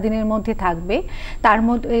সারাদিনের মধ্যে থাকবে। তার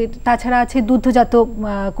মধ্যে তাছাড়া আছে দুগ্ধজাত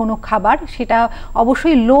কোনো খাবার, সেটা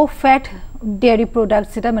অবশ্যই লো ফ্যাট ডেয়ারি প্রোডাক্টস,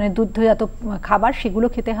 যেটা মানে দুগ্ধজাত খাবার, সেগুলো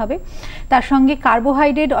খেতে হবে। তার সঙ্গে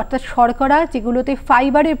কার্বোহাইড্রেট অর্থাৎ শর্করা, যেগুলোতে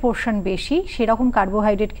ফাইবারের পোর্শন বেশি সেরকম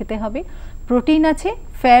কার্বোহাইড্রেট খেতে হবে। প্রোটিন আছে,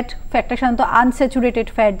 ফ্যাটটা সাধারণত আনস্যাচুরেটেড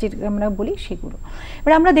ফ্যাট যে আমরা বলি সেগুলো।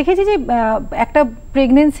 এবার আমরা দেখেছি যে একটা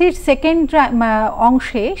প্রেগনেন্সির সেকেন্ড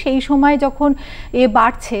অংশে সেই সময় যখন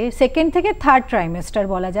বাড়ছে, সেকেন্ড থেকে থার্ড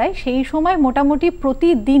ট্রাইমেস্টার বলা যায়, সেই সময় মোটামুটি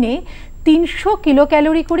প্রতিদিনে 300 কিলো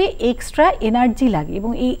ক্যালোরি করে এক্সট্রা এনার্জি লাগে,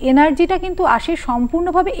 এবং এই এনার্জিটা কিন্তু আসে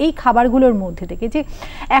সম্পূর্ণভাবে এই খাবারগুলোর মধ্যে থেকে। যে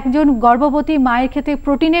একজন গর্ভবতী মায়ের ক্ষেত্রে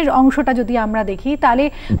প্রোটিনের অংশটা যদি আমরা দেখি, তাহলে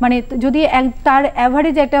মানে যদি তার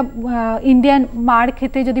অ্যাভারেজ একটা ইন্ডিয়ান মার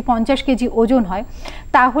ক্ষেত্রে যদি 50 কেজি ওজন হয়,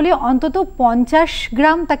 তাহলে অন্তত 50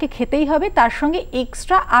 গ্রাম তাকে খেতেই হবে, তার সঙ্গে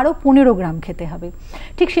এক্সট্রা আরও 15 গ্রাম খেতে হবে।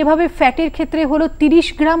 ঠিক সেভাবে ফ্যাটের ক্ষেত্রে হলো 30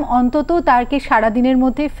 গ্রাম অন্তত তাকে সারাদিনের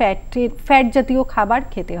মধ্যে ফ্যাট জাতীয় খাবার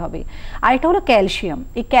খেতে হবে। আর এটা হলো ক্যালসিয়াম।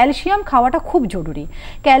 এই ক্যালসিয়াম খাওয়াটা খুব জরুরি।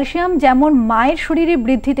 ক্যালসিয়াম যেমন মায়ের শরীরে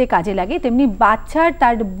বৃদ্ধিতে কাজে লাগে, তেমনি বাচ্চার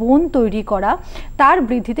তার বোন তৈরি করা তার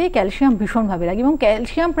বৃদ্ধিতে ক্যালসিয়াম ভীষণভাবে লাগে। এবং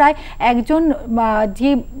ক্যালসিয়াম প্রায় একজন যে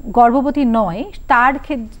গর্ভবতী নয় তার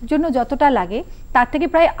জন্য যতটা লাগে তার থেকে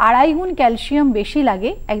প্রায় 2.5 গুণ ক্যালসিয়াম বেশি লাগে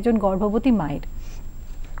একজন গর্ভবতী মায়ের।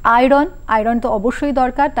 আয়রন তো অবশ্যই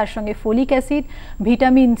দরকার, তার সঙ্গে ফলিক অ্যাসিড,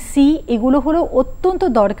 ভিটামিন সি, এগুলো হলো অত্যন্ত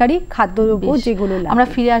দরকারি খাদ্যদ্রব্য যেগুলো লাগে। আমরা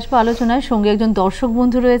ফিরে আসবো আলোচনায়, সঙ্গে একজন দর্শক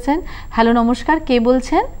বন্ধু রয়েছেন। হ্যালো, নমস্কার, কে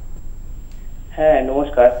বলছেন? হ্যাঁ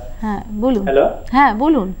নমস্কার। হ্যাঁ বলুন। হ্যালো, হ্যাঁ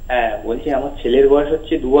বলুন। হ্যাঁ বলছি, আমার ছেলের বয়স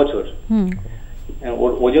হচ্ছে 2 বছর,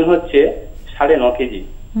 ওর ওজন হচ্ছে 9.5 কেজি।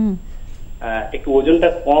 একটু ওজনটা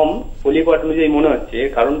কম পরিপাট অনুযায়ী মনে হচ্ছে,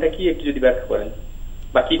 কারণটা কি একটু যদি ব্যাখ্যা করেন,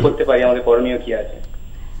 বা কি করতে পারি, আমাদের করণীয় কি আছে?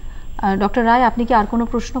 ডক্টর রায়, আপনি কি আর কোনো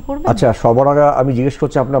প্রশ্ন করবেন? আচ্ছা, সবার আগে আমি জিজ্ঞেস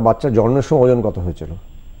করছি, আপনার বাচ্চার জন্মের সময় ওজন কত হয়েছিল?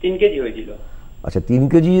 3 কেজি হয়েছিল। আচ্ছা, 3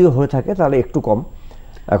 কেজি হয়ে থাকে তাহলে একটু কম।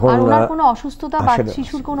 এখন কোনো অসুস্থতা বা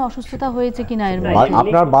শিশুর কোনো অসুস্থতা হয়েছে কিনা এর মধ্যে?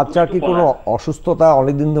 আপনার বাচ্চার কি কোনো অসুস্থতা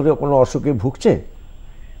অনেকদিন ধরে কোনো অসুখে ভুগছে?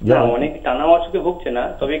 অনেক টানা অসুখে ভুগছে না,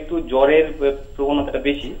 তবে একটু জ্বরের প্রবণতাটা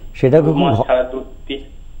বেশি। সেটা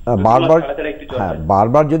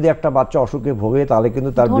বারবার যদি একটা বাচ্চা অসুখে ভোগে তাহলে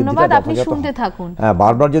কিন্তু তার বৃদ্ধিটা যথাযথ, হ্যাঁ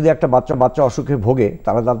বারবার যদি একটা বাচ্চা অসুখে ভোগে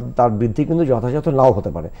তাহলে তার বৃদ্ধি কিন্তু যথাযথ নাও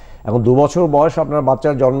হতে পারে। এখন 2 বছর বয়স, আপনার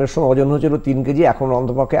বাচ্চার জন্মের সময় ওজন হয়েছিল 3 কেজি, এখন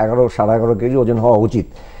অন্তপক্ষে 11-11.5 কেজি ওজন হওয়া উচিত।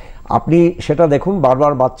 আপনি সেটা দেখুন,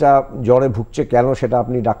 বারবার বাচ্চা জ্বরে ভুগছে কেন, সেটা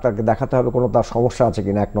আপনি ডাক্তারকে দেখাতে হবে, কোনো তার সমস্যা আছে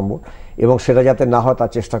কিনা 1 নম্বর, এবং সেটা যাতে না হয়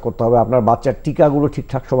তার চেষ্টা করতে হবে। আপনার বাচ্চার টিকাগুলো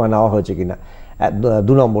ঠিকঠাক সময় নেওয়া হয়েছে কিনা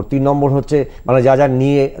 2 নম্বর। 3 নম্বর হচ্ছে মানে যা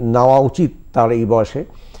নিয়ে নেওয়া উচিত তার এই বয়সে।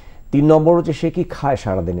 3 নম্বর হচ্ছে সে কি খায়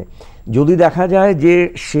সারাদিনে। যদি দেখা যায় যে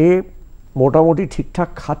সে মোটামুটি ঠিকঠাক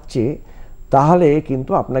খাচ্ছে, তাহলে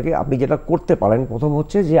কিন্তু আপনি যেটা করতে পারেন, প্রথম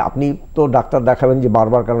হচ্ছে যে আপনি তো ডাক্তার দেখাবেন যে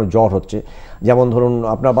বারবার কেন জ্বর হচ্ছে। যেমন ধরুন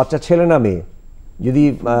আপনার বাচ্চা ছেলে না মেয়ে, যদি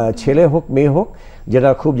ছেলে হোক মেয়ে হোক, যেটা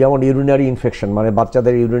খুব যেমন ইউরিনারি ইনফেকশন, মানে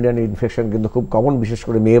বাচ্চাদের ইউরিনারি ইনফেকশন কিন্তু খুব কমন, বিশেষ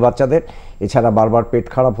করে মেয়ে বাচ্চাদের। এছাড়া বারবার পেট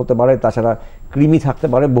খারাপ হতে পারে, তাছাড়া কৃমি থাকতে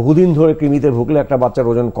পারে, বহুদিন ধরে কৃমিতে ভুগলে একটা বাচ্চার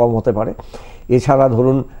ওজন কম হতে পারে। এছাড়া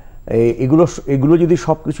ধরুন এগুলো যদি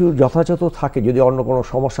সব কিছু যথাযথ থাকে, যদি অন্য কোনো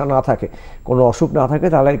সমস্যা না থাকে, কোনো অসুখ না থাকে,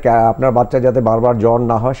 তাহলে আপনার বাচ্চা যাতে বারবার জ্বর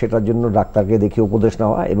না হয় সেটার জন্য ডাক্তারকে দেখিয়ে উপদেশ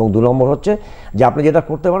নেওয়া। এবং 2 নম্বর হচ্ছে যে আপনি যেটা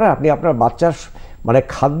করতে পারেন, আপনি আপনার বাচ্চার মানে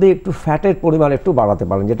খাদ্যে একটু ফ্যাটের পরিমাণ একটু বাড়াতে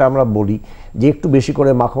পারেন, যেটা আমরা বলি যে একটু বেশি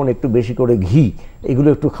করে মাখন, একটু বেশি করে ঘি, এগুলো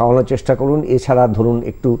একটু খাওয়ানোর চেষ্টা করুন। এছাড়া ধরুন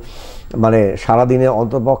একটু মানে সারাদিনে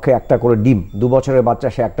অন্ততপক্ষে 1টা করে ডিম, 2 বছরের বাচ্চা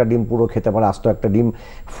সে 1টা ডিম পুরো খেতে পারে, আস্ত 1টা ডিম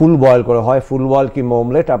ফুল বয়েল করে, হয় ফুল বয়েল কিংবা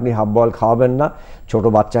অমলেট, আপনি হাফ বয়েল খাওয়াবেন না ছোট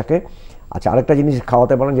বাচ্চাকে। আচ্ছা, আরেকটা জিনিস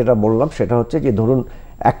খাওয়াতে পারেন যেটা বললাম, সেটা হচ্ছে যে ধরুন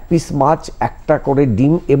 1 পিস মাছ, 1টা করে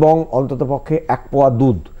ডিম এবং অন্ততপক্ষে 1 পোয়া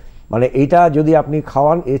দুধ, মানে এইটা যদি আপনি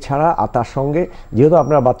খাওয়ান। এছাড়া তার সঙ্গে যেহেতু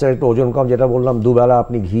আপনার বাচ্চার একটু ওজন কম, যেটা বললাম, 2 বেলা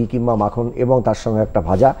আপনি ঘি কিংবা মাখন এবং তার সঙ্গে একটা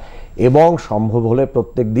ভাজা, এবং সম্ভব হলে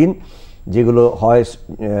প্রত্যেক দিন যেগুলো হয়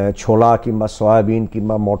ছোলা কিংবা সয়াবিন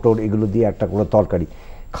কিংবা মটর, এগুলো দিয়ে একটা করে তরকারি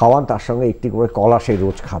খাওয়ান, তার সঙ্গে একটি করে কলা সে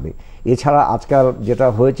রোজ খাবে। এছাড়া আজকাল যেটা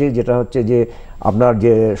হচ্ছে যে আপনার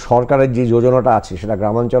যে সরকারের যে যোজনাটা আছে, সেটা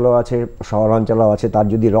গ্রামাঞ্চলেও আছে শহরাঞ্চলেও আছে, তার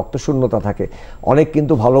যদি রক্তশূন্যতা থাকে, অনেক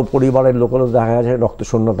কিন্তু ভালো পরিবারের লোকেরও দেখা যাচ্ছে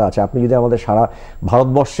রক্তশূন্যতা আছে। আপনি যদি আমাদের সারা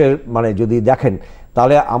ভারতবর্ষের মানে যদি দেখেন,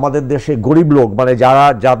 তাহলে আমাদের দেশে গরিব লোক, মানে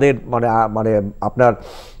যাদের মানে আপনার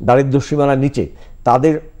দারিদ্র্য সীমানার নিচে,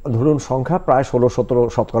 তাদের ধরুন সংখ্যা প্রায় 16-17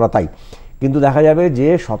 শতকরা তাই, কিন্তু দেখা যাবে যে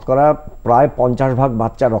শতকরা প্রায় 50 ভাগ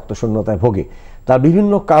বাচ্চা রক্তশূন্যতায় ভোগে। তার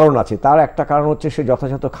বিভিন্ন কারণ আছে। তার একটা কারণ হচ্ছে সে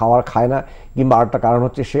যথাযথ খাবার খায় না, কিংবা আরেকটা কারণ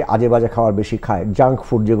হচ্ছে সে আজে বাজে খাবার বেশি খায়, জাঙ্ক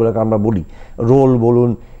ফুড যেগুলোকে আমরা বলি, রোল বলুন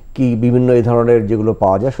কি বিভিন্ন এই ধরনের যেগুলো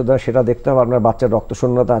পাওয়া যায়। সুতরাং সেটা দেখতে হবে আপনার বাচ্চার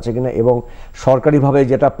রক্তশূন্যতা আছে কিনা। এবং সরকারিভাবে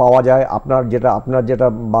যেটা পাওয়া যায়, আপনার যেটা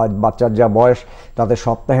বাচ্চার যা বয়স, তাতে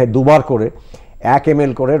সপ্তাহে 2বার করে 1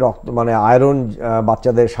 ml করে রক্ত মানে আয়রন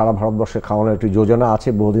বাচ্চাদের সারা ভারতবর্ষে খাওয়ানোর একটি যোজনা আছে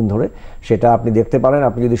বহুদিন ধরে, সেটা আপনি দেখতে পারেন।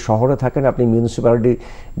 আপনি যদি শহরে থাকেন আপনি মিউনিসিপ্যালিটি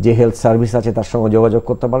যে হেলথ সার্ভিস আছে তার সঙ্গে যোগাযোগ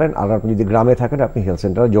করতে পারেন, আর আপনি যদি গ্রামে থাকেন আপনি হেলথ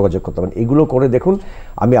সেন্টারে যোগাযোগ করতে পারেন। এগুলো করে দেখুন,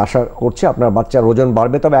 আমি আশা করছি আপনার বাচ্চার ওজন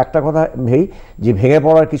বাড়বে। তবে একটা কথা যে ভেঙে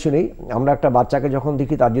পড়ার কিছু নেই। আমরা একটা বাচ্চাকে যখন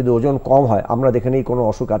দেখি তার যদি ওজন কম হয় আমরা দেখে নিই কোনো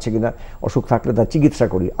অসুখ আছে কিনা, অসুখ থাকলে তার চিকিৎসা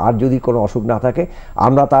করি। আর যদি কোনো অসুখ না থাকে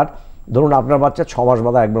আমরা তার, ধরুন আপনার বাচ্চা 6 মাস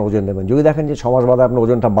বাদে একবার ওজন নেবেন, যদি দেখেন যে 6 মাস বাদে আপনার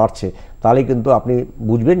ওজনটা বাড়ছে তাহলে কিন্তু আপনি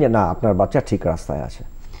বুঝবেন যে না আপনার বাচ্চা ঠিক রাস্তায় আছে।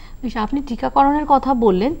 বেশ, আপনি টিকাকরণের কথা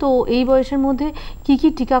বললেন, তো এই বয়সের মধ্যে কি কি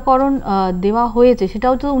টিকাকরণ দেওয়া হয়েছে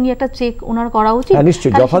সেটাও তো উনি একটা চেক ওনার করা উচিত।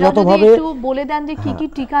 নিশ্চয়ই যথাযথভাবে একটু বলে দেন যে কি কি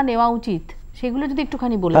টিকা নেওয়া উচিত সেগুলো যদি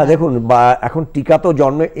একটুখানি বলে। হ্যাঁ দেখুন, এখন টিকা তো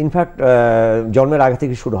ইনফ্যাক্ট জন্মের আগে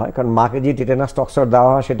থেকে শুরু হয়, কারণ মাকে যে টিটেনাস টক্সর দেওয়া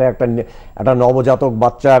হয় সেটা একটা নবজাতক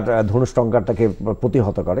বাচ্চার ধনুষ্টঙ্কারটাকে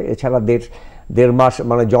প্রতিহত করে। এছাড়া 1.5 মাস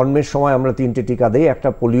মানে জন্মের সময় আমরা 3টে টিকা দিই, একটা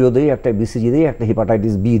পোলিও দিই, একটা BCG দিই, একটা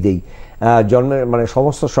হেপাটাইটিস বি দিই। জন্মের মানে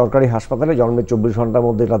সমস্ত সরকারি হাসপাতালে জন্মের 24 ঘন্টার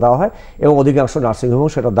মধ্যে এটা দেওয়া হয় এবং অধিকাংশ নার্সিংহোমেও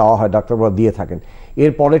সেটা দেওয়া হয়, ডাক্তারবাবুরা দিয়ে থাকেন।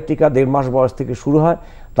 এর পরের টিকা 1.5 মাস বয়স থেকে শুরু হয়।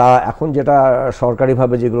 তা এখন যেটা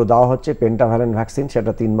সরকারিভাবে যেগুলো দেওয়া হচ্ছে পেন্টাভ্যালেন্ট ভ্যাকসিন,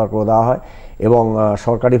 সেটা 3 বার করে দেওয়া হয়। এবং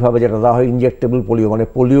সরকারিভাবে যেটা দেওয়া হয় ইনজেক্টেবল পোলিও, মানে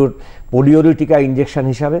পোলিওরই টিকা ইঞ্জেকশন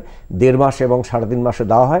হিসাবে 1.5 মাস এবং 3.5 মাসে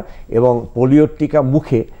দেওয়া হয়। এবং পোলিওর টিকা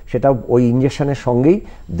মুখে সেটা ওই ইঞ্জেকশনের সঙ্গেই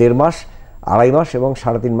 1.5 মাস, 2.5 মাস এবং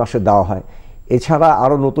 3.5 মাসে দেওয়া হয়। এছাড়া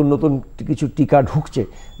আরও নতুন নতুন কিছু টিকা ঢুকছে,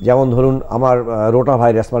 যেমন ধরুন আমার রোটা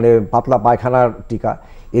ভাইরাস মানে পাতলা পায়খানার টিকা।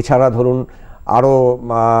 এছাড়া ধরুন আরও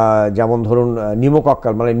যেমন ধরুন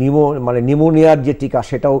নিউমোকক্কাল মানে নিউমোনিয়ার যে টিকা,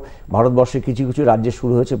 সেটাও ভারতবর্ষে কিছু কিছু রাজ্যে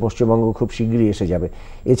শুরু হয়েছে, পশ্চিমবঙ্গ খুব শীঘ্রই এসে যাবে।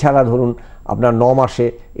 এছাড়া ধরুন আপনার 9 মাসে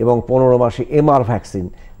এবং 15 মাসে MR ভ্যাকসিন,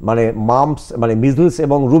 মানে মাম্পস মানে মিজলস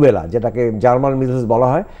এবং রুবেলা, যেটাকে জার্মান মিজলস বলা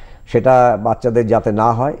হয়, সেটা বাচ্চাদের যাতে না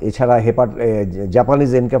হয়। এছাড়া জাপানিজ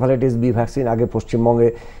এনকেফালাইটিস বি ভ্যাকসিন আগে পশ্চিমবঙ্গে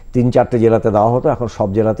 3-4টে জেলাতে দেওয়া হতো, এখন সব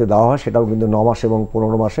জেলাতে দেওয়া হয়, সেটাও কিন্তু 9 মাস এবং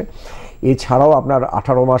 15 মাসে। এছাড়াও আপনার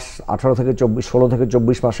 16 থেকে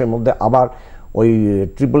 24 মাসের মধ্যে আবার ওই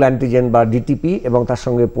ট্রিপল অ্যান্টিজেন বা ডিটিপি এবং তার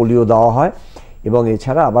সঙ্গে পোলিও দেওয়া হয়। এবং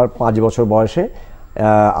এছাড়া আবার 5 বছর বয়সে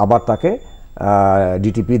আবার তাকে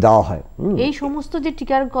ডিটিপি দেওয়া হয়। এই সমস্ত যে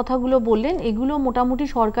টিকার কথাগুলো বললেন এগুলো মোটামুটি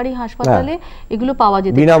সরকারি হাসপাতালে এগুলো পাওয়া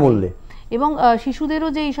যেতে বিনামূল্যে। এবং শিশুদেরও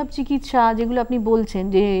যে এইসব চিকিৎসা যেগুলো আপনি বলছেন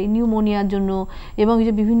যে নিউমোনিয়ার জন্য এবং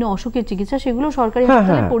যে বিভিন্ন অসুখের চিকিৎসা, সেগুলো সরকারি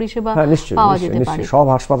হাসপাতালে পরিষেবা পাওয়া যেতে পারে। সব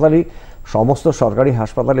হাসপাতালই, সমস্ত সরকারি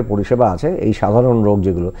হাসপাতালে পরিষেবা আছে। এই সাধারণ রোগ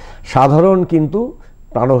যেগুলো সাধারণ কিন্তু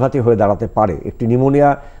প্রাণঘাতী হয়ে দাঁড়াতে পারে। একটি নিউমোনিয়া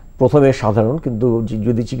প্রথমে সাধারণ, কিন্তু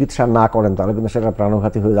যদি চিকিৎসা না করেন তাহলে কিন্তু সেটা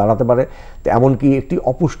প্রাণঘাতী হয়ে দাঁড়াতে পারে। তো এমনকি একটি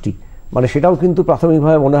অপুষ্টি, মানে সেটাও কিন্তু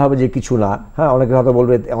প্রাথমিকভাবে মনে হবে যে কিছু না, হ্যাঁ অনেকে হয়তো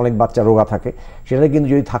বলবে অনেক বাচ্চা রোগা থাকে, সেটা কিন্তু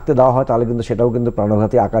যদি থাকতে দেওয়া হয় তাহলে কিন্তু সেটাও কিন্তু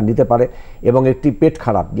প্রাণঘাতী আকার নিতে পারে। এবং একটি পেট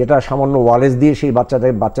খারাপ, যেটা সামান্য ওয়ারেস দিয়ে সেই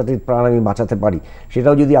বাচ্চাটির প্রাণ আমি বাঁচাতে পারি,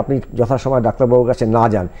 সেটাও যদি আপনি যথাসময় ডাক্তারবাবুর কাছে না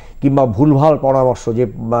যান, কিংবা ভুলভাল পরামর্শ যে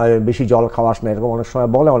বেশি জল খাওয়াস না, এরকম অনেক সময়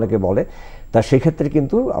অনেকে বলে, তা সেক্ষেত্রে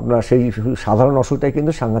কিন্তু আপনার সেই সাধারণ অসুখটাই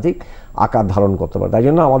কিন্তু সাংঘাতিক আকার ধারণ করতে পারে। তাই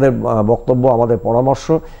জন্য আমাদের বক্তব্য, আমাদের পরামর্শ,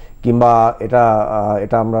 কিংবা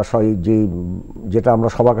এটা আমরা যেটা আমরা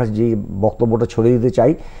সবার কাছে যে বক্তব্যটা ছড়িয়ে দিতে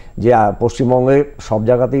চাই, যে পশ্চিমবঙ্গে সব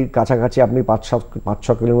জায়গাতেই কাছাকাছি আপনি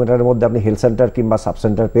 5-6 কিলোমিটারের মধ্যে আপনি হেলথ সেন্টার কিংবা সাব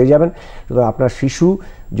সেন্টার পেয়ে যাবেন। সুতরাং আপনার শিশু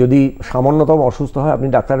যদি সামান্যতম অসুস্থ হয় আপনি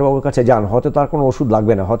ডাক্তারবাবুর কাছে যান, হয়তো তার কোনো ওষুধ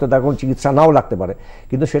লাগবে না, হয়তো তার কোনো চিকিৎসা নাও লাগতে পারে,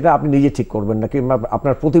 কিন্তু সেটা আপনি নিজে ঠিক করবেন না, কিংবা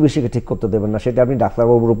আপনার প্রতিবেশীকে ঠিক করতে দেবেন না, সেটা আপনি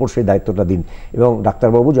ডাক্তারবাবুর উপর সেই দায়িত্বটা দিন এবং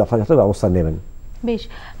ডাক্তারবাবু যথাযথ ব্যবস্থা নেবেন। বেশ,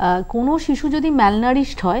 কোনো শিশু যদি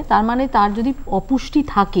ম্যালনারিশড হয়, তার মানে তার যদি অপুষ্টি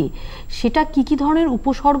থাকে, সেটা কি কি ধরনের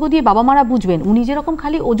উপসর্গ দিয়ে বাবা মারা বুঝবেন? উনি যেরকম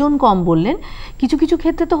খালি ওজন কম বললেন, কিছু কিছু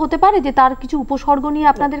ক্ষেত্রে তো হতে পারে যে তার কিছু উপসর্গ নিয়ে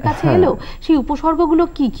আপনাদের কাছে এলো, সেই উপসর্গগুলো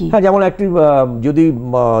কি কি? হ্যাঁ, যেমন একটি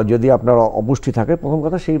যদি আপনার অপুষ্টি থাকে, প্রথম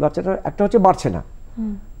কথা সেই বাচ্চাটা একটা হচ্ছে বাড়ছে না,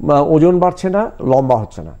 ওজন বাড়ছে না, লম্বা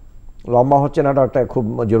হচ্ছে না, এটা একটা খুব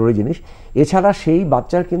জরুরি জিনিস। এছাড়া সেই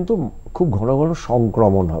বাচ্চার কিন্তু খুব ঘন ঘন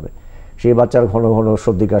সংক্রমণ হবে, সেই বাচ্চার ঘন ঘন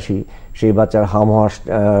সর্দি কাশি, সেই বাচ্চার হাম হওয়ার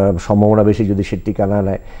সম্ভাবনা বেশি যদি সে টিকা না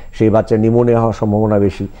নেয়, সেই বাচ্চার নিউমোনিয়া হওয়ার সম্ভাবনা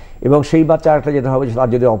বেশি। এবং সেই বাচ্চা একটা যেটা হবে,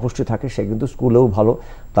 তার যদি অপুষ্টি থাকে সে কিন্তু স্কুলেও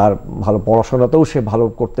তার ভালো পড়াশোনাতেও সে ভালো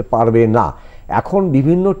করতে পারবে না। এখন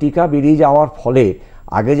বিভিন্ন টিকা বেরিয়ে যাওয়ার ফলে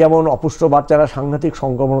আগে যেমন অপুষ্ট বাচ্চারা সাংঘাতিক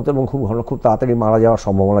সংক্রমণ হতো এবং খুব তাড়াতাড়ি মারা যাওয়ার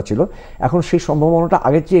সম্ভাবনা ছিল, এখন সেই সম্ভাবনাটা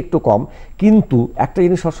আগের চেয়ে একটু কম। কিন্তু একটা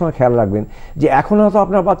জিনিস সবসময় খেয়াল রাখবেন যে এখন হয়তো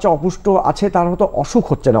আপনার বাচ্চা অপুষ্ট আছে, তার হয়তো অসুখ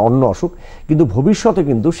হচ্ছে না, অন্য অসুখ, কিন্তু ভবিষ্যতে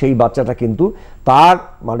কিন্তু সেই বাচ্চাটা কিন্তু তার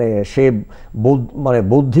সে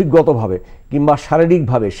বৌদ্ধিকগতভাবে কিংবা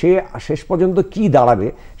শারীরিকভাবে সে শেষ পর্যন্ত কি দাঁড়াবে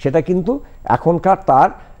সেটা কিন্তু এখনকার তার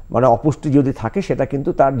মানে অপুষ্টি যদি থাকে সেটা কিন্তু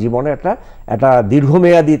তার জীবনে একটা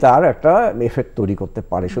দীর্ঘমেয়াদী তার একটা এফেক্ট তৈরি করতে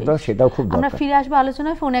পারে, সুতরাং সেটাও খুব দরকার। আমরা ফিরে আসবো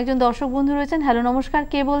আলোচনায়। ফোনে একজন দর্শক বন্ধু রয়েছেন। হ্যালো, নমস্কার,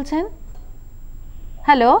 কে বলছেন?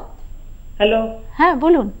 হ্যালো। হ্যালো, হ্যাঁ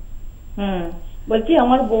বলুন। বলছি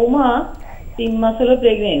আমার বৌমা 3 মাস হলো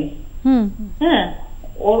প্রেগনেন্ট। হ্যাঁ,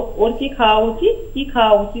 ওর কি খাওয়া উচিত, কি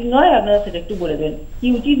খাওয়া উচিত নয়, আপনারা সেটা একটু বলে দেন। কি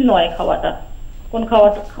উচিত নয় খাওয়াটা, কোন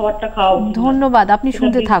খাবারটা খাওয়া উচিত? ধন্যবাদ, আপনি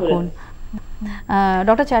শুনতে থাকুন।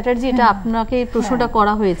 ডক্টর চ্যাটার্জি, এটা আপনাকে প্রশ্নটা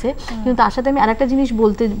করা হয়েছে, কিন্তু তার সাথে আমি আরেকটা জিনিস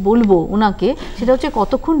বলবো ওনাকে, সেটা হচ্ছে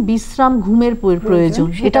কতক্ষণ বিশ্রাম ঘুমের প্রয়োজন,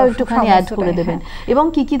 সেটাও একটুখানি অ্যাড করে দেবেন, এবং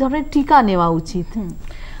কি কি ধরনের টিকা নেওয়া উচিত।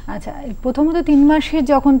 আচ্ছা, প্রথমত 3 মাসের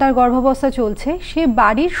যখন তার গর্ভাবস্থা চলছে, সে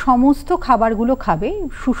বাড়ির সমস্ত খাবারগুলো খাবে,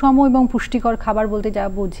 সুষম এবং পুষ্টিকর খাবার বলতে যা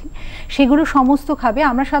বুঝি সেগুলো সমস্ত খাবে।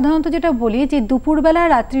 আমরা সাধারণত যেটা বলি যে দুপুরবেলা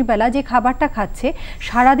রাত্রিবেলা যে খাবারটা খাচ্ছে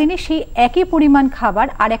সারাদিনে সেই একই পরিমাণ খাবার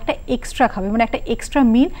আর একটা এক্সট্রা খাবে, মানে একটা এক্সট্রা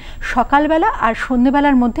মিল সকালবেলা আর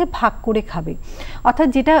সন্ধ্যেবেলার মধ্যে ভাগ করে খাবে। অর্থাৎ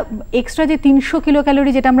যেটা এক্সট্রা যে 300 কিলো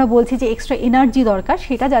ক্যালোরি যেটা আমরা বলছি যে এক্সট্রা এনার্জি দরকার,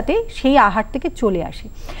 সেটা যাতে সেই আহার থেকে চলে আসে।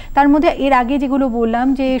 তার মধ্যে এর আগে যেগুলো বললাম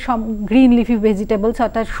যে গ্রিন লিফি ভেজিটেবলস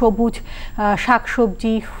অর্থাৎ সবুজ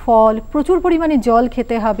শাকসবজি, ফল, প্রচুর পরিমাণে জল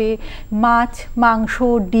খেতে হবে, মাছ, মাংস,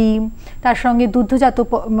 ডিম, তার সঙ্গে দুগ্ধজাত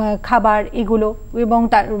খাবার এগুলো, এবং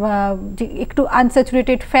তার যে একটু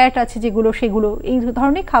আনস্যাচুরেটেড ফ্যাট আছে যেগুলো, সেগুলো এই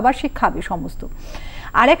ধরনের খাবার সে খাবে সমস্ত।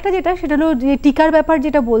 আরেকটা যেটা, সেটা হলো যে টিকার ব্যাপার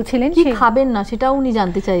যেটা বলছিলেন, সে খাবেন না সেটাও উনি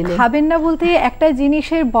জানতে চাইলেন। খাবেন না বলতে একটা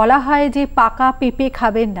জিনিসের বলা হয় যে পাকা পেঁপে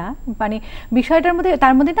খাবেন না, মানে বিষয়টার মধ্যে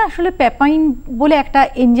তার মধ্যে না আসলে পেপাইন বলে একটা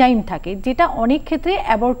এনজাইম থাকে, যেটা অনেক ক্ষেত্রে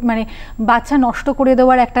মানে বাচ্চা নষ্ট করে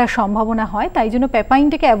দেওয়ার একটা সম্ভাবনা হয়, তাই জন্য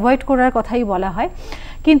পেপাইনটাকে অ্যাভয়েড করার কথাই বলা হয়।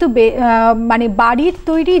 কিন্তু মানে বাড়ির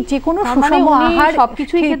তৈরি যে কোনো সুষম আহার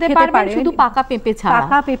সবকিছুই খেতে পারবেন, শুধু পাকা পেঁপে ছাড়া।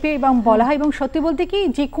 পাকা পেঁপে এবং বলা হয়, এবং সত্যি বলতে কি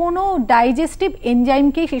যে কোনো ডাইজেস্টিভ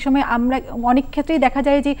এনজাইমকে সেই সময় আমরা অনেক ক্ষেত্রেই দেখা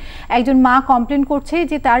যায় যে একজন মা কমপ্লেন করছে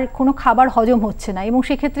যে তার কোনো খাবার হজম হচ্ছে না, এবং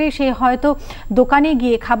সেক্ষেত্রে সে হয়তো দোকানে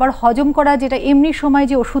গিয়ে খাবার হজম করা যেটা এমনি সময়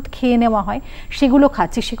যে ওষুধ খেয়ে নেওয়া হয় সেগুলো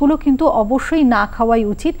খাচ্ছে, সেগুলো কিন্তু অবশ্যই না খাওয়াই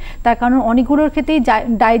উচিত। তার কারণ অনেকগুলোর ক্ষেত্রেই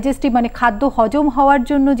ডাইজেস্টিভ মানে খাদ্য হজম হওয়ার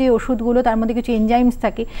জন্য যে ওষুধগুলো তার মধ্যে কিছু এনজাইমস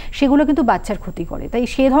থাকে, সেগুলো কিন্তু বাচ্চার ক্ষতি করে। তাই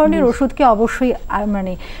সে ধরনের ওষুধকে অবশ্যই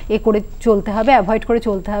মানে করে চলতে হবে, অ্যাভয়েড করে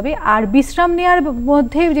চলতে হবে। আর বিশ্রাম নেওয়ার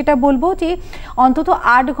মধ্যে যেটা বলবো যে অন্তত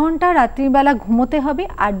 8 ঘন্টা রাত্রিবেলা ঘুমোতে হবে,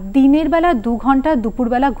 আর দিনের বেলা 2 ঘন্টা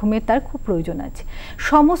দুপুরবেলা ঘুমের তার খুব প্রয়োজন আছে।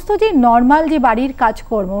 সমস্ত যে নর্মাল যে বাড়ির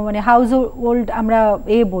কাজকর্ম মানে হাউস হোল্ড আমরা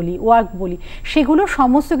বলি, ওয়ার্ক বলি, সেগুলো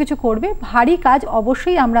সমস্ত কিছু করবে। ভারী কাজ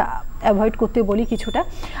অবশ্যই আমরা অ্যাভয়েড করতে বলি কিছুটা।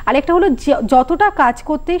 আরেকটা হলো যতটা কাজ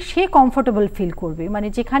করতে সে কমফোর্টেবল ফিল করবে, মানে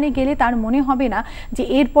যেখানে গেলে তার মনে হবে না যে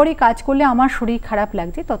এরপরে কাজ করলে আমার শরীর খারাপ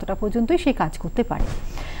লাগছে, ততটা পর্যন্তই সে কাজ করতে পারে।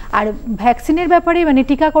 আর ভ্যাকসিনের ব্যাপারে মানে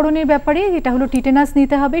টিকাকরণের ব্যাপারে যেটা হলো টিটেনাস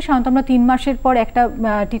নিতে হবে। সাধারণত আমরা 3 মাসের পর একটা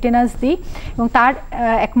টিটেনাস দিই এবং তার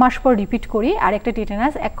 1 মাস পর রিপিট করি আর একটা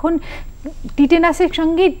টিটেনাস। এখন টিটেনাসের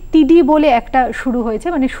সঙ্গে টিডি বলে একটা শুরু হয়েছে,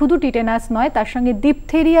 মানে শুধু টিটেনাস নয়, তার সঙ্গে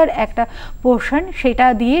ডিপথেরিয়ার একটা পোর্শন, সেটা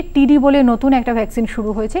দিয়ে টিডি বলে নতুন একটা ভ্যাকসিন শুরু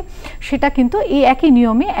হয়েছে। সেটা কিন্তু এই একই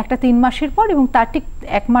নিয়মে একটা 3 মাসের পর এবং তার ঠিক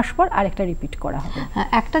 1 মাস পর আরেকটা রিপিট করা হবে।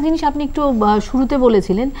 একটা জিনিস আপনি একটু শুরুতে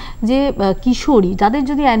বলেছিলেন যে কিশোরী যাদের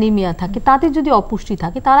যদি অ্যানিমিয়া থাকে, তাদের যদি অপুষ্টি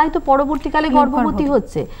থাকে, তারাই তো পরবর্তীকালে গর্ভবতী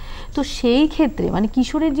হচ্ছে। তো সেই ক্ষেত্রে মানে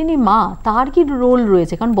কিশোরের যিনি মা, তার কি রোল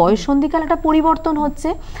রয়েছে? কারণ বয়ঃসন্ধিকাল একটা পরিবর্তন হচ্ছে,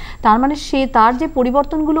 তার মানে সে তার যে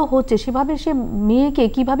পরিবর্তনগুলো হচ্ছে সেভাবে সে মেয়েকে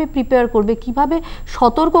কিভাবে প্রিপেয়ার করবে, কিভাবে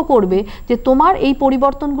সতর্ক করবে যে তোমার এই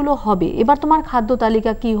পরিবর্তনগুলো হবে, এবার তোমার খাদ্য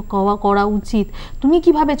তালিকা কি করা উচিত, তুমি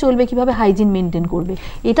কিভাবে চলবে, কিভাবে হাইজিন মেনটেন করবে,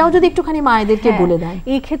 এটাও যদি একটুখানি মায়েদেরকে বলে দেন।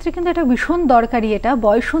 এই ক্ষেত্রে কিন্তু এটা ভীষণ দরকারি। এটা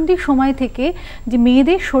বয়ঃসন্ধির সময় থেকে যে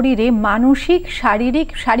মেয়েদের শরীরে মানসিক, শারীরিক,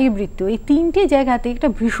 শারীরবৃত্তীয় এই 3টে জায়গাতে একটা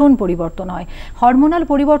ভীষণ পরিবর্তন হয়। হরমোনাল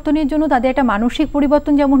পরিবর্তনের জন্য তাদের একটা মানসিক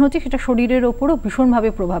পরিবর্তন যেমন হচ্ছে, সেটা শরীরের ওপরও ভীষণভাবে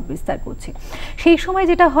প্রভাব বিস্তার করছে। সেই সময়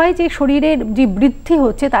যেটা হয় যে শরীরের যে বৃদ্ধি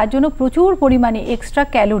হচ্ছে তার জন্য প্রচুর পরিমাণে এক্সট্রা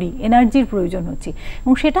ক্যালোরি, এনার্জির প্রয়োজন হচ্ছে,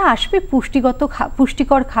 এবং সেটা আসবে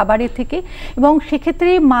পুষ্টিকর খাবারের থেকে। এবং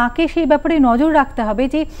সেক্ষেত্রে মাকে সেই ব্যাপারে নজর রাখতে হবে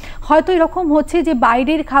যে হয়তো এরকম হচ্ছে যে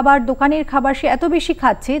বাইরের খাবার, দোকানের খাবার সে এত বেশি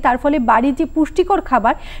খাচ্ছে, তার ফলে বাড়ির যে পুষ্টিকর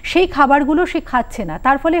খাবার সেই খাবারগুলো সে খাচ্ছে না,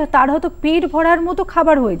 তার ফলে তার হয়তো পেট ভরার মতো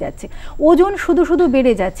খাবার হয়ে যাচ্ছে, ওজন শুধু শুধু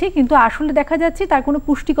বেড়ে যাচ্ছে, কিন্তু আসলে দেখা যাচ্ছে তার কোনো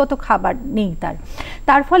পুষ্টিগত খাবার নেই।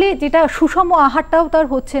 তার ফলে যেটা সুষম আহারটাও তার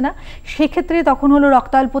হচ্ছে না, সেক্ষেত্রে তখন হলো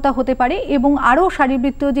রক্তাল্পতা হতে পারে, এবং আরও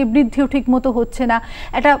শারীরবৃত্তীয় যে বৃদ্ধিও ঠিক মতো হচ্ছে না,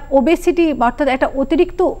 একটা ওবেসিটি অর্থাৎ একটা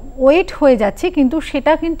অতিরিক্ত ওয়েট হয়ে যাচ্ছে, কিন্তু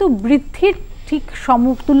সেটা কিন্তু বৃদ্ধির ঠিক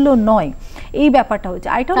সমতুল্য নয়, এই ব্যাপারটা হচ্ছে।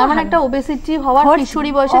 একটা ওবেসিটি হওয়ার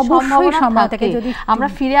কিশোরী বয়সে সম্ভাবনা থাকে। আমরা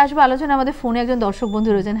ফিরে আসবো আলোচনা। আমাদের ফোনে একজন দর্শক বন্ধু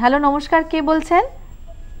রয়েছেন। হ্যালো, নমস্কার, কে বলছেন?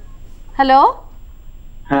 হ্যালো।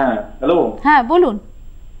 হ্যাঁ হ্যালো। হ্যাঁ বলুন।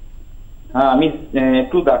 হ্যাঁ আমি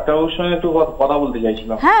একটু ডাক্তারবাবুর সঙ্গে একটু কথা বলতে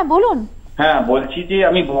চাইছিলাম। হ্যাঁ বলুন। হ্যাঁ বলছি যে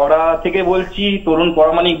আমি ভরা থেকে বলছি, তরুণ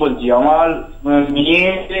পরামানিক বলছি। আমার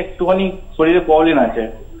মেয়ের একটুখানি শরীরে প্রবলেম আছে।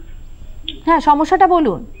 হ্যাঁ সমস্যাটা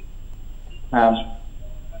বলুন। হ্যাঁ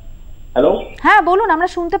হ্যালো। হ্যাঁ বলুন, আমরা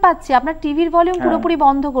শুনতে পাচ্ছি। আপনার টিভির ভলিউম পুরোপুরি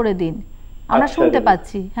বন্ধ করে দিন, আমরা শুনতে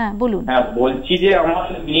পাচ্ছি। হ্যাঁ বলুন। হ্যাঁ বলছি যে আমার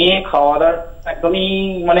মেয়ে খাওয়া দাওয়া একদমই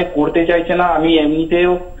মানে করতে চাইছে না। আমি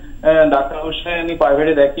এমনিতেও ডাক্তারবাবুর সঙ্গে আমি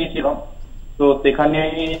প্রাইভেটে দেখিয়েছিলাম, তো সেখানে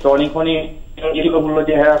টনিক বললো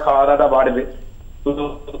যে হ্যাঁ খাওয়া দাওয়াটা বাড়বে, তো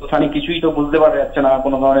ওখানে কিছুই তো বুঝতে পারা যাচ্ছে না,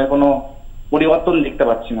 কোনো ধরনের কোনো পরিবর্তন দেখতে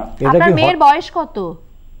পাচ্ছি না। আপনার মেয়ের বয়স কত?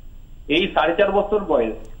 এই 4.5 বছর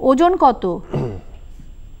বয়স। ওজন কত?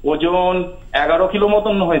 ওজন 11 কিলো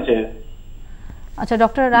মতন হয়েছে। আচ্ছা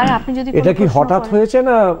ডক্টর রায়, আপনি যদি এটা কি হঠাৎ হয়েছে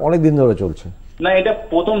না অনেক দিন ধরে চলছে? না এটা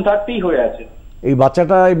প্রথম থাকতেই হয়ে আছে। এই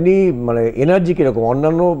বাচ্চাটা এমনি মানে এনার্জি কিরকম?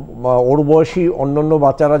 অন্যান্য ওর বয়সী অন্যান্য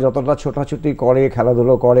বাচ্চারা যতটা ছোটাছুটি করে,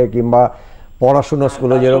 খেলাধুলো করে কিংবা পড়াশোনা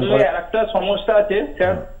স্কুলে যেরকম করে, একটা সমস্যা আছে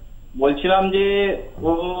স্যার। বলছিলাম যে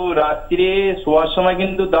ও রাত্রে শোয়ার সময়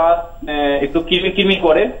কিন্তু দাঁত একটু কিমি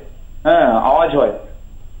করে, হ্যাঁ আওয়াজ হয়।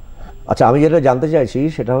 আচ্ছা আমি যেটা জানতে চাইছি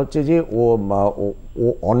সেটা হচ্ছে যে ও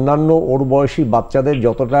অন্যান্য ওর বয়সী বাচ্চাদের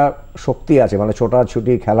যতটা শক্তি আছে, মানে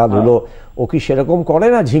ছোটাছুটি খেলাধুলো, ও কি সেরকম করে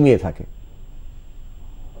না ঝিমিয়ে থাকে?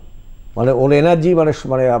 মানে ওর এনার্জি মানে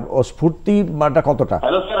মানে ও স্ফূর্তি মানটা কতটা?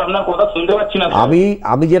 হ্যালো স্যার, আপনার কথা শুনতে পাচ্ছি না।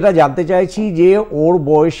 আমি যেটা জানতে চাইছি যে ওর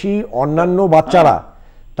বয়সী অন্যান্য বাচ্চারা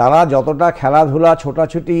তারা যতটা খেলাধুলা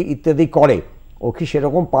ছোটাছুটি ইত্যাদি করে, ও কি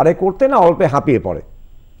সেরকম পারে করতে না অল্পে হাঁপিয়ে পড়ে?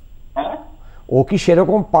 ও কি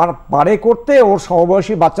সেরকম পারে করতে ওর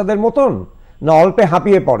সমবয়সী বাচ্চাদের মতন, না অল্পে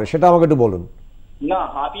হাঁপিয়ে পড়ে? সেটা আমাকে একটু বলুন। না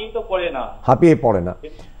হাঁপিয়ে তো পড়ে না। হাঁপিয়ে পড়ে না?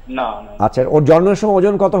 না। আচ্ছা ওর জন্মের সময়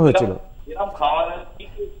ওজন কত হয়েছিল? এরকম খাওয়া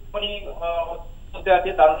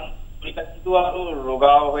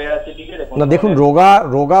না দেখুন,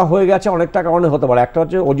 রোগা হয়ে গেছে অনেকটা কারণে হতে পারে। একটা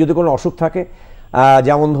হচ্ছে ওর যদি কোনো অসুখ থাকে,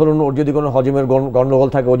 যেমন ধরুন ওর যদি কোনো হজমের গণ্ডগোল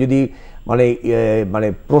থাকে, ও যদি মানে মানে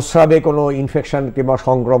প্রস্রাবে কোনো ইনফেকশন কিংবা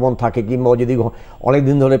সংক্রমণ থাকে, কিংবা ও যদি অনেক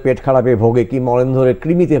দিন ধরে পেট খারাপে ভোগে, কিংবা অনেক দিন ধরে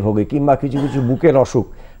কৃমিতে ভোগে, কিংবা কিছু কিছু বুকের অসুখ,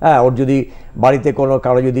 হ্যাঁ ওর যদি বাড়িতে কোনো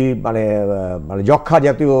কারো যদি মানে মানে যক্ষা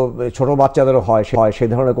জাতীয় ছোটো বাচ্চাদেরও হয় সে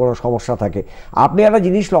ধরনের কোনো সমস্যা থাকে, আপনি একটা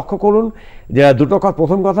জিনিস লক্ষ্য করুন যে দুটো কথা।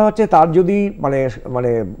 প্রথম কথা হচ্ছে তার যদি মানে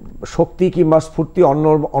মানে শক্তি কিংবা স্ফূর্তি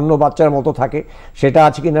অন্য বাচ্চার মতো থাকে, সেটা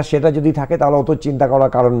আছে কি না, সেটা যদি থাকে তাহলে অত চিন্তা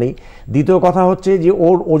করার কারণ নেই। দ্বিতীয় কথা হচ্ছে যে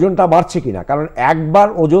ওর ওজনটা বাড়ছে কিনা, কারণ একবার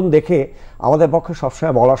ওজন দেখে আমাদের পক্ষে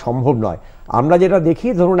সবসময় বলা সম্ভব নয়। আমরা যেটা দেখি,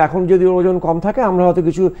 ধরুন এখন যদি ওজন কম থাকে, আমরা হয়তো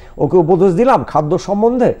কিছু ওকে উপদেশ দিলাম খাদ্য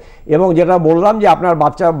সম্বন্ধে, এবং যেটা বললাম যে আপনার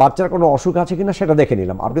বাচ্চার কোনো অসুখ আছে কিনা সেটা দেখে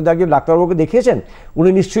নিলাম। আপনি তো একজন ডাক্তারবাবুকে দেখিয়েছেন, উনি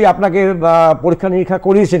নিশ্চয়ই আপনাকে পরীক্ষা নিরীক্ষা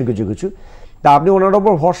করিয়েছেন কিছু, তা আপনি ওনার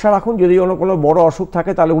ওপর ভরসা রাখুন। যদি কোনো বড় অসুখ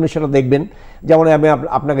থাকে তাহলে উনি সেটা দেখবেন, যেমন আমি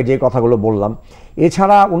আপনাকে যে কথাগুলো বললাম।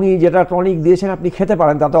 এছাড়া উনি যেটা টনিক দিয়েছেন আপনি খেতে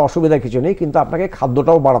পারেন, তাতে অসুবিধা কিছু নেই, কিন্তু আপনাকে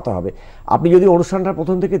খাদ্যটাও বাড়াতে হবে। আপনি যদি অনুষ্ঠানটা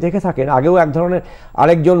প্রথম থেকে দেখে থাকেন, আগেও এক ধরনের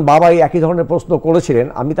আরেকজন বাবাই একই ধরনের প্রশ্ন করেছিলেন।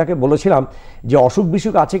 আমি তাকে বলেছিলাম যে অসুখ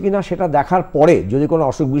বিসুখ আছে কিনা সেটা দেখার পরে যদি কোনো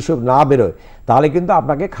অসুখ বিসুখ না বেরোয়, তাহলে কিন্তু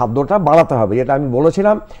আপনাকে খাদ্যটা বাড়াতে হবে। যেটা আমি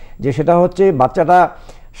বলেছিলাম যে সেটা হচ্ছে বাচ্চাটা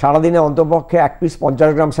সারাদিনে অন্তপক্ষে 1 পিস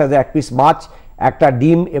 50 গ্রাম সাইজে 1 পিস মাছ, একটা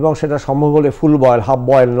ডিম, এবং সেটা সম্ভব হলে ফুল বয়েল, হাফ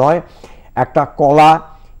বয়েল নয়, একটা কলা,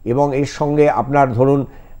 এবং এর সঙ্গে আপনার ধরুন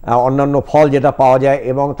অন্যান্য ফল যেটা পাওয়া যায়,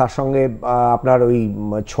 এবং তার সঙ্গে আপনার ওই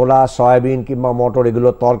ছোলা, সয়াবিন কিংবা মটর,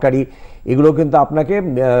 এগুলোর তরকারি, এগুলো কিন্তু আপনাকে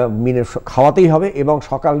খাওয়াতেই হবে। এবং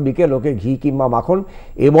সকাল বিকেল ওকে ঘি কিংবা মাখন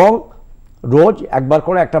এবং রোজ একবার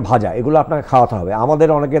করে একটা ভাজা, এগুলো আপনাকে খাওয়াতে হবে। আমাদের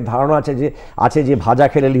অনেকের ধারণা আছে যে ভাজা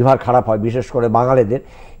খেলে লিভার খারাপ হয়, বিশেষ করে বাঙালিদের।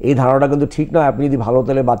 এই ধারণাটা কিন্তু ঠিক নয়। আপনি যদি ভালো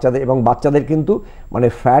তেলে বাচ্চাদের কিন্তু মানে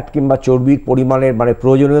ফ্যাট কিংবা চর্বির পরিমাণের মানে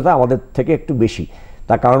প্রয়োজনীয়তা আমাদের থেকে একটু বেশি।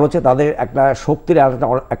 তার কারণ হচ্ছে তাদের একটা শক্তির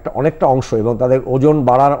একটা অনেকটা অংশ, এবং তাদের ওজন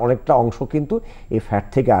বাড়ার অনেকটা অংশ কিন্তু এই ফ্যাট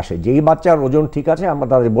থেকে আসে। যেই বাচ্চার ওজন ঠিক আছে আমরা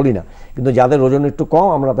তাদের বলি না, কিন্তু যাদের ওজন একটু কম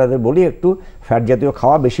আমরা তাদের বলি একটু ফ্যাট জাতীয়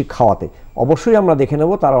খাওয়া বেশি খাওয়াতে। অবশ্যই আমরা দেখে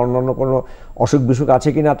নেব তার অন্যান্য কোনো অসুখ বিসুখ আছে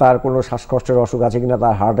কিনা, তার কোনো শ্বাসকষ্টের অসুখ আছে কিনা,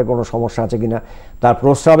 তার হার্টে কোনো সমস্যা আছে কিনা, তার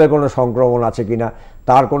প্রস্রাবে কোনো সংক্রমণ আছে কিনা,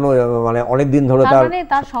 তার কোনো মানে অনেক দিন ধরে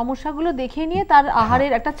তার সমস্যাগুলো দেখে নিয়ে তার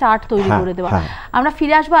আহারের একটা চার্ট তৈরি করে দেওয়া। আমরা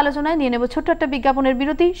ফিরে আসবো আলোচনায়, নিয়ে নেব ছোট্ট একটা বিজ্ঞাপনের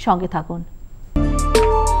বিরতি, সঙ্গে থাকুন।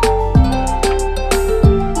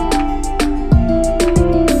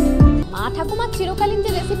 মা ঠাকুমার চিরকালীন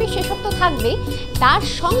যে রেসিপি সেসব তো থাকবেই, তার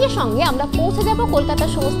সঙ্গে সঙ্গে আমরা পৌঁছে যাব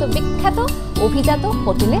কলকাতার সমস্ত বিখ্যাত অভিজাত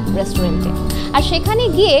হোটেলে, রেস্টুরেন্টে। আর সেখানে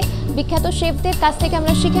গিয়ে বিখ্যাত শেফদের কাছ থেকে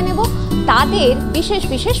আমরা শিখে নেব তাদের বিশেষ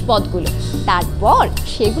বিশেষ পদগুলো। তারপর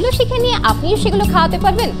সেগুলো শিখে নিয়ে আপনিও সেগুলো খাওয়াতে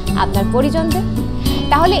পারবেন আপনার পরিজনদের।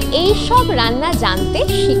 তাহলে এই সব রান্না জানতে,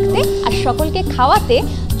 শিখতে আর সকলকে খাওয়াতে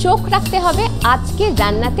চোখ রাখতে হবে আজকের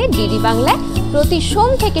রান্নাতে ডিডি বাংলায় প্রতি সোম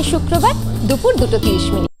থেকে শুক্রবার দুপুর 2:30।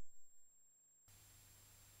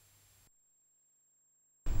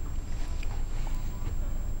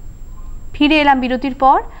 ফিরে এলাম বিরতির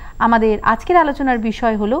পর। আমাদের আজকের আলোচনার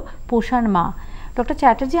বিষয় হলো পোষণ মা। ডক্টর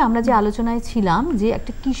চ্যাটার্জি, আমরা যে আলোচনায় ছিলাম যে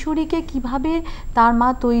একটা কিশোরীকে কিভাবে তার মা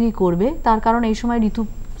তৈরি করবে, তার কারণ এই সময়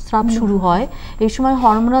ঋতুস্রাব শুরু হয়, এই সময়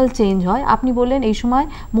হরমোনাল চেঞ্জ হয়। আপনি বললেন এই সময়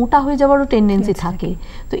মোটা হয়ে যাওয়ারও টেন্ডেন্সি থাকে,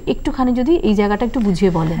 তো একটুখানি যদি এই জায়গাটা একটু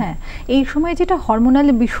বুঝিয়ে বলেন। হ্যাঁ, এই সময় যেটা হরমোনাল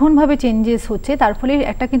ভীষণভাবে চেঞ্জেস হচ্ছে, তার ফলে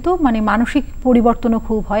একটা কিন্তু মানে মানসিক পরিবর্তনও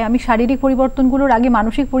খুব হয়। আমি শারীরিক পরিবর্তনগুলোর আগে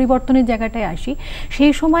মানসিক পরিবর্তনের জায়গাটায় আসি।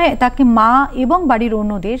 সেই সময় তাকে মা এবং বাড়ির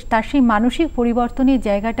অন্যদের তার সেই মানসিক পরিবর্তনের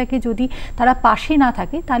জায়গাটাকে যদি তারা পাশে না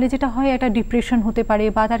থাকে, তাহলে যেটা হয় একটা ডিপ্রেশন হতে পারে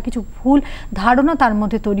বা তার কিছু ভুল ধারণা তার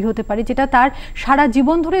মধ্যে তৈরি হতে পারে, যেটা তার সারা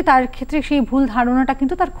জীবন ধরে তার ক্ষেত্রে সেই ভুল ধারণাটা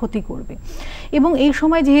কিন্তু তার ক্ষতি করবে। এবং এই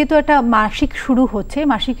সময় যেহেতু একটা মাসিক শুরু হচ্ছে,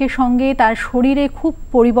 মাসিকের সঙ্গে তার শরীরে খুব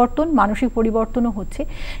পরিবর্তন, মানসিক পরিবর্তনও হচ্ছে।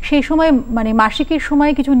 সেই সময় মানে মাসিকের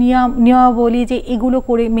সময় কিছু নিয়মাবলী যে এগুলো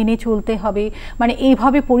করে মেনে চলতে হবে, মানে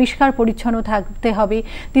এইভাবে পরিষ্কার পরিচ্ছন্ন থাকতে হবে।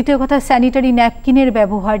 দ্বিতীয় কথা, স্যানিটারি ন্যাপকিনের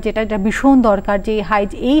ব্যবহার, যেটা ভীষণ দরকার। যে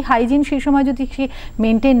এই হাইজিন সেই সময় যদি সে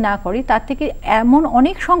মেনটেন না করে, তার থেকে এমন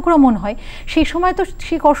অনেক সংক্রমণ হয়। সেই সময় তো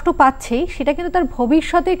সে কষ্ট পাচ্ছেই, সেটা কিন্তু তার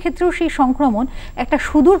ভবিষ্যতের ক্ষেত্রেও সেই সংক্রমণ একটা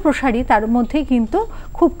সুদূর প্রসারী, তার মধ্যে কিন্তু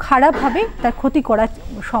খুব খারাপভাবে তার ক্ষতি করার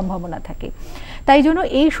সম্ভাবনা থাকে। তাই জন্য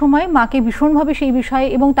এই সময় মাকে ভীষণভাবে সেই বিষয়ে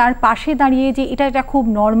এবং তার পাশে দাঁড়িয়ে যে এটা খুব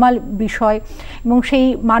নর্মাল বিষয়, এবং সেই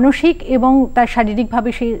মানসিক এবং তার শারীরিকভাবে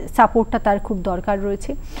সেই সাপোর্টটা তার খুব দরকার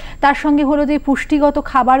রয়েছে। তার সঙ্গে হলো যে পুষ্টিগত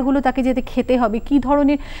খাবারগুলো তাকে যেতে খেতে হবে, কী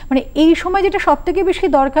ধরনের, মানে এই সময় যেটা সবথেকে বেশি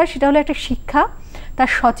দরকার সেটা হলো একটা শিক্ষা, তার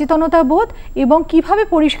সচেতনতা বোধ, এবং কিভাবে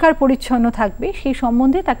পরিষ্কার পরিচ্ছন্ন থাকবে সেই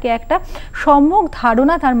সম্বন্ধে তাকে একটা সম্যক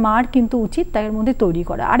ধারণা তার মার কিন্তু উচিত তার মধ্যে তৈরি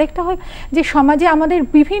করা। আরেকটা হয় যে সমাজে আমাদের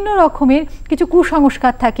বিভিন্ন রকমের কিছু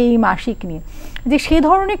কুসংস্কার থাকে এই মাসিক নিয়ে, যে সে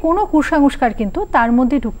ধরনের কোনো কুসংস্কার কিন্তু তার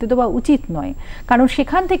মধ্যে ঢুকতে দেওয়া উচিত নয়, কারণ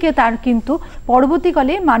সেখান থেকে তার কিন্তু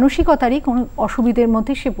পরবর্তীকালে মানসিকতারই কোনো অসুবিধার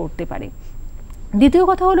মধ্যে সে পড়তে পারে। দ্বিতীয়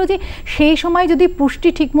কথা হলো যে সেই সময় যদি পুষ্টি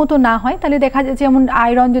ঠিকমতো না হয়, তাহলে দেখা যায় যেমন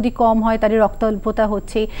আয়রন যদি কম হয়, তাহলে রক্ত অল্পতা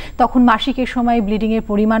হচ্ছে, তখন মাসিকের সময় ব্লিডিংয়ের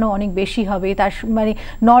পরিমাণও অনেক বেশি হবে। তার মানে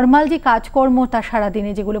নর্মাল যে কাজকর্ম তার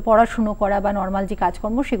সারাদিনে যেগুলো পড়াশুনো করা বা নর্মাল যে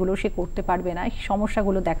কাজকর্ম সেগুলো সে করতে পারবে না,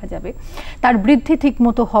 সমস্যাগুলো দেখা যাবে। তার বৃদ্ধি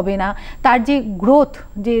ঠিকমতো হবে না, তার যে গ্রোথ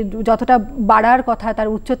যে যতটা বাড়ার কথা, তার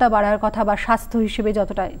উচ্চতা বাড়ার কথা বা স্বাস্থ্য হিসেবে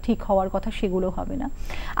যতটা ঠিক হওয়ার কথা সেগুলো হবে না।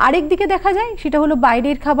 আরেক দিকে দেখা যায় সেটা হলো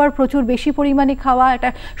বাইরের খাবার প্রচুর বেশি পরিমাণে খাওয়া,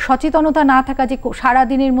 একটা সচেতনতা না থাকা যে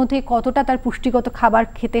সারাদিনের মধ্যে কতটা তার পুষ্টিগত খাবার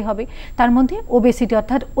খেতে হবে, তার মধ্যে ওবেসিটি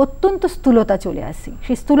অর্থাৎ অত্যন্ত স্থূলতা চলে আসে।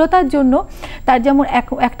 সেই স্থূলতার জন্য তার যেমন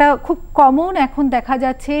একটা খুব কমন এখন দেখা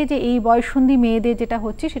যাচ্ছে যে এই বয়ঃসন্ধি মেয়েদের যেটা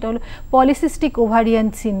হচ্ছে সেটা হলো পলিসিস্টিক ওভারিয়ান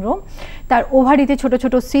সিনড্রোম। তার ওভারিতে ছোট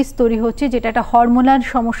ছোট সিস্ট তৈরি হচ্ছে, যেটা একটা হরমোনাল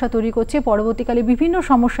সমস্যা তৈরি করছে, পরবর্তীকালে বিভিন্ন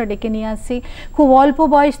সমস্যা ডেকে নিয়ে আসছে। খুব অল্প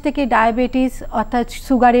বয়স থেকে ডায়াবেটিস অর্থাৎ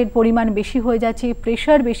সুগারের পরিমাণ বেশি হয়ে যাচ্ছে,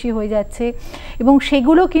 প্রেশার বেশি হয়ে যাচ্ছে, এবং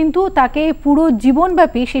সেগুলো কিন্তু তাকে পুরো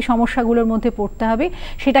জীবনব্যাপী সেই সমস্যাগুলোর মধ্যে পড়তে হবে।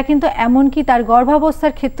 সেটা কিন্তু এমনকি তার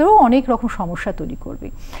গর্ভাবস্থার ক্ষেত্রেও অনেক রকম সমস্যা তৈরি করবে।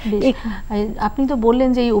 আপনি তো বললেন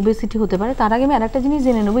যে এই ওবেসিটি হতে পারে, তার আগে আমি আরেকটা জিনিস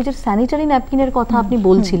জেনে নেব, যে স্যানিটারি ন্যাপকিনের কথা আপনি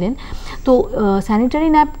বলছিলেন। তো স্যানিটারি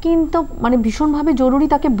ন্যাপকিন তো মানে ভীষণভাবে জরুরি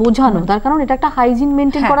তাকে বোঝানো, তার কারণ এটা একটা হাইজিন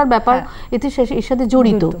মেনটেন করার ব্যাপার এতে এর সাথে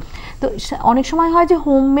জড়িত। তো অনেক সময় হয় যে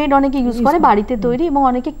হোমমেড অনেকে ইউজ করে, বাড়িতে তৈরি, এবং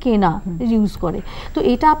অনেকে কেনা ইউজ করে। তো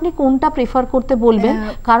এটা আপনি কোনটা প্রেফার করতে বলবেন?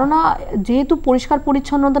 কারণ যেহেতু পরিষ্কার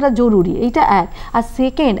পরিচ্ছন্নতাটা জরুরি, এইটা এক। আর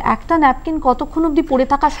সেকেন্ড, একটা ন্যাপকিন কতক্ষণ অবধি পড়ে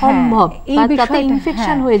থাকা সম্ভব, তাতে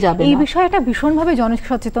ইনফেকশন হয়ে যাবে? এই বিষয়টা ভীষণভাবে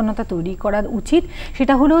জনসচেতনতা তৈরি করা উচিত।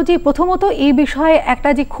 সেটা হলো যে প্রথমত এই বিষয়ে একটা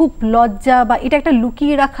যে খুব লজ্জা বা এটা একটা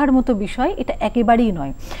লুকিয়ে রাখার মতো বিষয়, এটা একেবারেই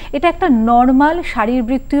নয়। এটা একটা নর্মাল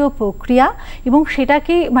শারীরবৃত্তীয় প্রক্রিয়া, এবং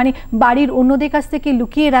সেটাকে মানে বাড়ির অন্যদের কাছ থেকে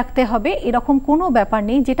লুকিয়ে রাখতে হবে এরকম কোনো ব্যাপার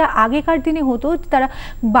নেই। যেটা আগেকার দিনে হতো, তারা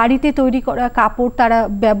বাড়িতে তৈরি করা কাপড় তারা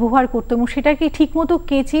ব্যবহার করতো এবং সেটাকে ঠিকমতো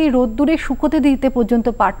কেচে রোদ্দুরে শুকোতে দিতে পর্যন্ত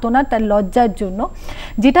পারতো না তার লজ্জার জন্য,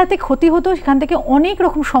 যেটাতে ক্ষতি হতো সেখান থেকে অনেক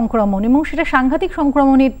রকম সংক্রমণ, এবং সেটা সাংঘাতিক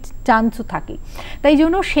সংক্রমণের চান্সও থাকে। তাই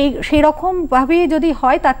জন্য সেই রকমভাবে যদি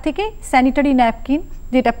হয়, তার থেকে স্যানিটারি ন্যাপকিন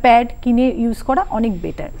যেটা প্যাড কিনে ইউজ করা অনেক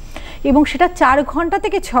বেটার। এবং সেটা 4 ঘন্টা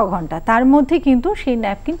থেকে 6 ঘন্টা তার মধ্যে কিন্তু সেই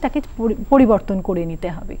ন্যাপকিন তাকে পরিবর্তন করে নিতে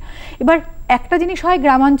হবে। এবার একটা জিনিস হয়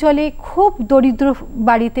গ্রামাঞ্চলে খুব দরিদ্র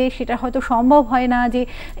বাড়িতে সেটা হয়তো সম্ভব হয় না যে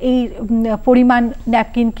এই পরিমাণ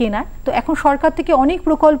ন্যাপকিন কেনার, তো এখন সরকার থেকে অনেক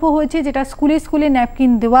প্রকল্প হয়েছে যেটা স্কুলে স্কুলে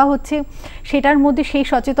ন্যাপকিন দেওয়া হচ্ছে, সেটার মধ্যে সেই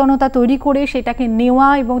সচেতনতা তৈরি করে সেটাকে নেওয়া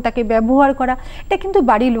এবং তাকে ব্যবহার করা, এটা কিন্তু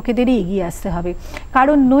বাড়ির লোকেদেরই এগিয়ে আসতে হবে।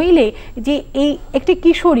 কারণ নইলে যে এই একটি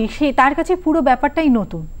কিশোরী সে তার কাছে পুরো ব্যাপারটাই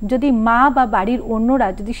নতুন, যদি মা বা বাড়ির অন্যরা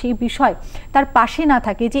যদি সেই বিষয় তার পাশে না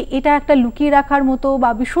থাকে যে এটা একটা লুকিয়ে রাখার মতো বা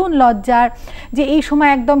ভীষণ লজ্জার, যে এই সময়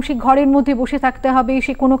একদম সে ঘরের মধ্যে বসে থাকতে হবে,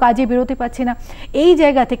 সে কোনো কাজে বেরোতে পারছে না, এই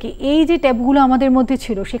জায়গা থেকে এই যে ট্যাবগুলো আমাদের মধ্যে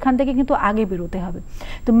ছিল সেখান থেকে কিন্তু আগে বেরোতে হবে।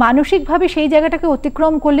 তো মানসিকভাবে সেই জায়গাটাকে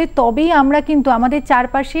অতিক্রম করলে তবেই আমরা কিন্তু আমাদের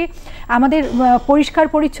চারপাশে আমাদের পরিষ্কার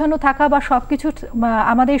পরিচ্ছন্ন থাকা বা সব কিছু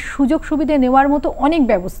আমাদের সুযোগ সুবিধা নেওয়ার মতো অনেক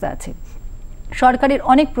ব্যবস্থা আছে, সরকারের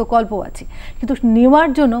অনেক প্রকল্প আছে, কিন্তু নেওয়ার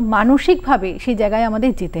জন্য মানসিকভাবে সেই জায়গায়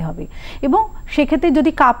আমাদের যেতে হবে। এবং সেক্ষেত্রে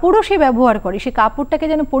যদি কাপড়ও সে ব্যবহার করে, সে কাপড়টাকে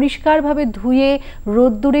যেন পরিষ্কারভাবে ধুয়ে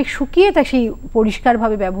রোদ্দুরে শুকিয়ে তা সেই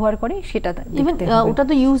পরিষ্কারভাবে ব্যবহার করে, সেটা ওটা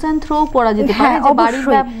তো ইউজ অ্যান্ড থ্রো করা যেতে পারে, যে বাড়ির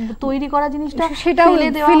তৈরি করা জিনিসটা সেটাও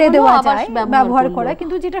ফেলে দেওয়া যায় ব্যবহার করা।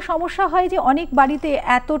 কিন্তু যেটা সমস্যা হয় যে অনেক বাড়িতে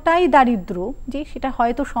এতটাই দারিদ্র যে সেটা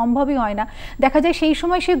হয়তো সম্ভবই হয় না, দেখা যায় সেই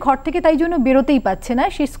সময় সে ঘর থেকে তাই জন্য বেরোতেই পারছে না,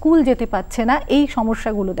 সে স্কুল যেতে পারছে না, এই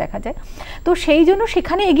সমস্যাগুলো দেখা যায়। তো সেই জন্য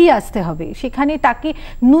সেখানে এগিয়ে আসতে হবে, সেখানে তাকে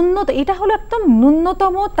এটা হলো একদম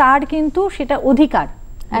ন্যূনতম তার কিন্তু সেটা অধিকার।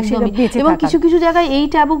 এবং কিছু কিছু জায়গায় এই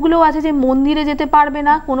ট্যাবুগুলো আছে যে মন্দিরে যেতে পারবে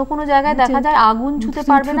না, কোনো কোনো জায়গায় দেখা যায় আগুন ছুতে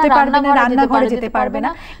পারবে না, রান্নাঘরে যেতে পারবে না,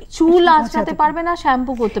 চুল আঁচড়াতে পারবে না,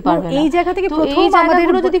 শ্যাম্পু করতে পারবে না। এই জায়গা থেকে প্রথম আমাদের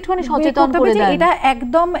যদি একটুখানি সচেতন করে দেয়, এটা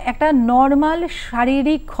একদম একটা নরমাল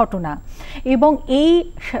শারীরিক ঘটনা এবং এই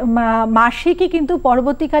মাসিকই কিন্তু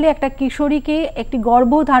পরবর্তীকালে একটা কিশোরীকে একটি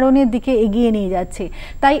গর্ভধারণের দিকে এগিয়ে নিয়ে যাচ্ছে।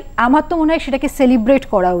 তাই আমার তো মনে হয় সেটাকে সেলিব্রেট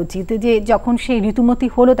করা উচিত, যে যখন সেই ঋতুমতী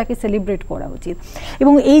হলো তাকে সেলিব্রেট করা উচিত।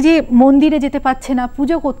 এবং এই যে মন্দিরে যেতে পারছে না,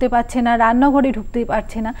 পুজো করতে পারছে না, রান্নাঘরে ঢুকতে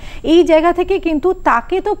পারছে না, এই জায়গা থেকে কিন্তু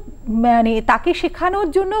তাকে তো তাকে শেখানোর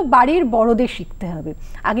জন্য বাড়ির বড়দের শিখতে হবে।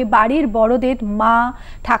 আগে বাড়ির বড়দের, মা,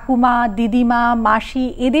 ঠাকুমা, দিদিমা, মাসি,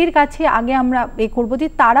 এদের কাছে আগে আমরা করবো যে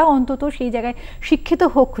তারা অন্তত সেই জায়গায় শিক্ষিত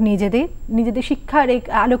হোক, নিজেদের শিক্ষার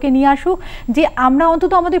আলোকে নিয়ে আসুক, যে আমরা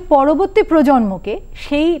অন্তত আমাদের পরবর্তী প্রজন্মকে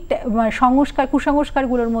সেই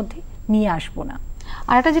কুসংস্কারগুলোর মধ্যে নিয়ে আসবো না।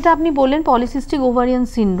 আর একটা যেটা আপনি বললেন পলিসিস্টিক ওভারিয়ান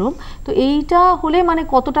সিনড্রোম, তো এইটা হলে মানে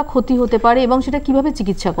কতটা ক্ষতি হতে পারে এবং সেটা কিভাবে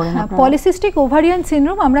চিকিৎসা করেন আপনারা? পলিসিস্টিক ওভারিয়ান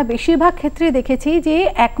সিনড্রোম আমরা বেশিরভাগ ক্ষেত্রে দেখেছি যে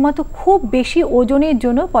একমাত্র খুব বেশি ওজনের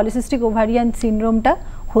জন্য পলিসিস্টিক ওভারিয়ান সিনড্রোমটা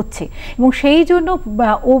হচ্ছে, এবং সেই জন্য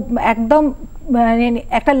একদম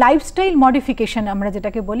একটা লাইফস্টাইল মডিফিকেশন আমরা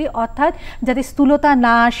যেটাকে বলি, অর্থাৎ যাতে স্থূলতা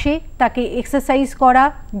না আসে তাকে এক্সারসাইজ করা,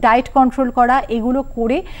 ডায়েট কন্ট্রোল করা, এগুলো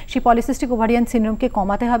করে সেই পলিসিস্টিক ওভারিয়ান সিনড্রোমকে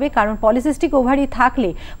কমাতে হবে। কারণ পলিসিস্টিক ওভারি থাকলে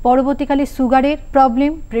পরবর্তীকালে সুগারের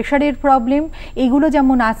প্রবলেম, প্রেশারের প্রবলেম, এগুলো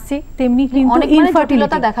যেমন আসছে তেমনি কিন্তু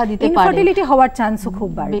ইনফার্টিলিটি হওয়ার চান্সও খুব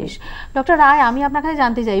বাড়বে। বেশ, ডক্টর রায়, আমি আপনার কাছে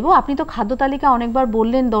জানতে চাইবো, আপনি তো খাদ্য তালিকা অনেকবার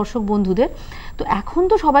বললেন দর্শক বন্ধুদের, তো এখন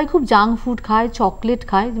তো সবাই খুব জাঙ্ক ফুড খায়, চকলেট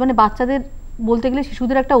খায়, মানে বাচ্চাদের বলতে গেলে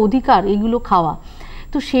শিশুদের একটা অধিকার এগুলো খাওয়া,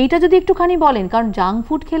 তো সেইটা যদি একটুখানি বলেন। কারণ জাঙ্ক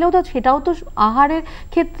ফুড খেলেও তো সেটাও তো আহারের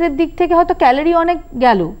ক্ষেত্রের দিক থেকে হয়তো ক্যালোরি অনেক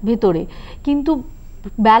গেল ভেতরে, কিন্তু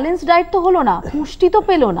ব্যালেন্স ডায়েট তো হলো না, পুষ্টি তো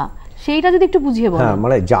পেলো না, সেইটা যদি একটু বুঝিয়ে বলেন। হ্যাঁ,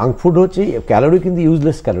 মানে জাঙ্ক ফুড হচ্ছে ক্যালোরি কিন্তু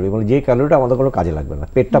ইউজলেস ক্যালোরি, মানে যে ক্যালোরিটা আমাদের কোনো কাজে লাগবে না,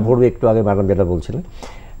 পেটটা ভরবে একটু আগে ম্যাডাম যেটা বলছিলেন।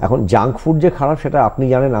 এখন জাঙ্ক ফুড যে খারাপ সেটা আপনি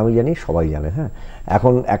জানেন, আমি জানি, সবাই জানে। হ্যাঁ,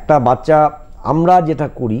 এখন একটা বাচ্চা, আমরা যেটা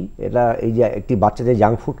করি, এটা এই যে একটি বাচ্চা যে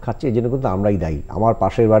জাঙ্ক ফুড খাচ্ছে এই জন্য কিন্তু আমরাই দায়ী। আমার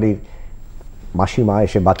পাশের বাড়ির মাসিমা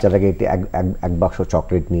এসে বাচ্চাটাকে এক বাক্স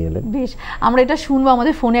চকলেট নিয়ে এলেন। বেশ, আমরা এটা শুনবো।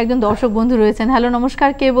 আমাদের ফোনে একজন দর্শক বন্ধু রয়েছেন। হ্যালো, নমস্কার,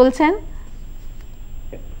 কে বলছেন?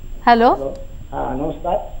 হ্যালো, হ্যাঁ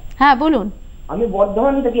নমস্কার। হ্যাঁ বলুন। আমি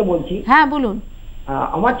বর্ধমান থেকে বলছি। হ্যাঁ বলুন।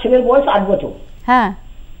 আমার ছেলের বয়স 8 বছর। হ্যাঁ,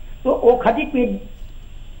 তো ও খাঁটি পেট।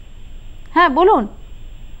 হ্যাঁ বলুন।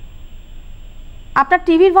 আপনার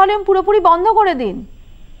টিভির ভলিউম পুরোপুরি বন্ধ করে দিন।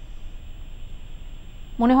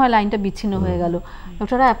 মনে হয় লাইনটা বিচ্ছিন্ন হয়ে গেল।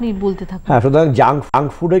 ডক্টর আপনি বলতে থাকুন। হ্যাঁ, সুতরাং জাঙ্ক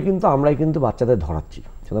ফুডে কিন্তু আমরাই কিন্তু বাচ্চাদের ধরাচ্ছি,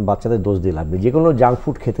 সুতরাং বাচ্চাদের দোষ দিয়ে লাভ নেই। যে কোনো জাঙ্ক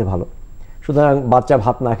ফুড খেতে ভালো, সুতরাং বাচ্চা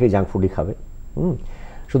ভাত না খেয়ে জাঙ্ক ফুডই খাবে।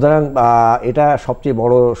 সুতরাং এটা সবচেয়ে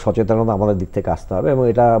বড় সচেতনতা আমাদের দিক থেকে আসতে হবে, এবং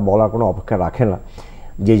এটা বলার কোনো অপেক্ষা রাখে না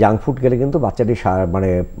যে জাঙ্ক ফুড খেলে কিন্তু বাচ্চাটি মানে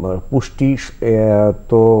পুষ্টি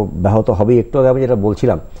তো ব্যাহত হবেই। একটু আগে আমি যেটা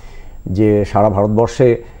বলছিলাম যে সারা ভারতবর্ষে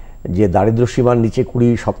যে দারিদ্র সীমার নিচে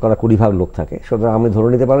 20% লোক থাকে, সুতরাং আমি ধরে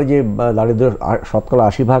নিতে পারি যে দারিদ্র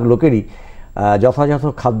 80% লোকেরই যথাযথ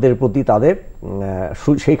খাদ্যের প্রতি তাদের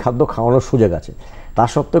সেই খাদ্য খাওয়ানোর সুযোগ আছে। তা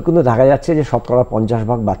সত্ত্বেও কিন্তু দেখা যাচ্ছে যে শতকরা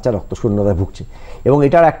 50% বাচ্চা রক্তশূন্যতায় ভুগছে, এবং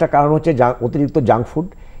এটার একটা কারণ হচ্ছে অতিরিক্ত জাঙ্ক ফুড,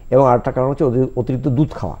 এবং আরেকটা কারণ হচ্ছে অতিরিক্ত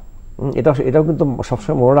দুধ খাওয়া। এটাও কিন্তু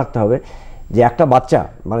সবসময় মনে রাখতে হবে যে একটা বাচ্চা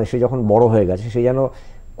মানে সে যখন বড় হয়ে গেছে সে যেন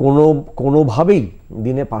কোনোভাবেই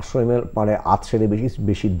দিনে 500 ml মানে আধসেরে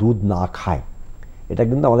বেশি দুধ না খায়, এটা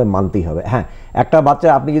কিন্তু আমাদের মানতেই হবে। হ্যাঁ, একটা বাচ্চা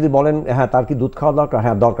আপনি যদি বলেন হ্যাঁ তার কি দুধ খাওয়া দরকার,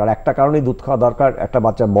 হ্যাঁ দরকার, একটা কারণেই দুধ খাওয়া দরকার একটা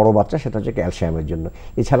বাচ্চা, বড় বাচ্চা, সেটা হচ্ছে ক্যালসিয়ামের জন্য,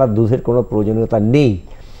 এছাড়া দুধের কোনো প্রয়োজনীয়তা নেই।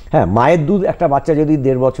 হ্যাঁ, মায়ের দুধ একটা বাচ্চা যদি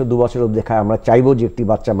 1.5 বছর 2 বছর অবধি খায়, আমরা চাইবো যে একটি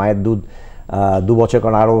বাচ্চা মায়ের দুধ 2 বছর,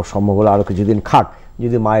 কারণ আরও সম্ভব হলে আরও কিছুদিন খাক,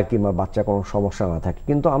 যদি মায়ের কিংবা বাচ্চা কোনো সমস্যা না থাকে।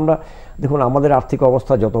 কিন্তু আমরা দেখুন আমাদের আর্থিক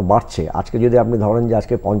অবস্থা যত বাড়ছে, আজকে যদি আপনি ধরেন যে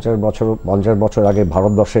আজকে 50 বছর আগে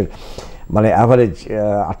ভারতবর্ষের মানে অ্যাভারেজ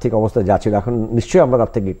আর্থিক অবস্থা যা ছিল, এখন নিশ্চয়ই আমরা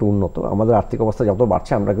তার থেকে একটু উন্নত। আমাদের আর্থিক অবস্থা যত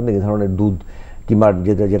বাড়ছে আমরা কিন্তু এই ধরনের দুধ কিংবা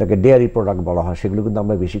যেটাকে ডেয়ারি প্রোডাক্ট বলা হয় সেগুলো কিন্তু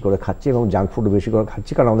আমরা বেশি করে খাচ্ছি, এবং জাঙ্ক ফুড বেশি করে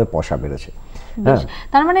খাচ্ছি, কারণ আমাদের পয়সা বেড়েছে। হ্যাঁ,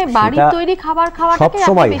 তার মানে বাড়ির তৈরি খাবার খাওয়াটাকে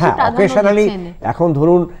সবসময়, হ্যাঁ অকেশনালি, এখন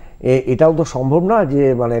ধরুন এটাও তো সম্ভব না যে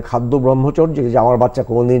মানে খাদ্য ব্রহ্মচর্য, যে আমার বাচ্চা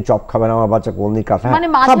কোনদিন চপ খাবে না, আমার বাচ্চা কোনদিন কাঁচা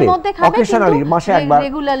খাবে, অকেশনালি মাসে একবার,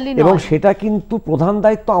 এবং সেটা কিন্তু প্রধান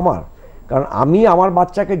দায়িত্ব আমার, কারণ আমি আমার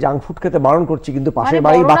বাচ্চাকে জাঙ্ক ফুড খেতে বারণ করছি, কিন্তু পাশের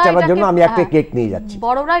বাড়ির বাচ্চাটার জন্য আমি একটা কেক নিয়ে যাচ্ছি।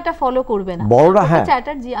 বড়রা এটা ফলো করবে না, বড়রা। হ্যাঁ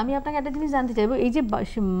চ্যাটার্জি, আমি আপনাকে একটা জিনিস জানতে চাইবো, এই যে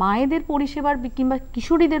মায়েদের পরিষেবার কিংবা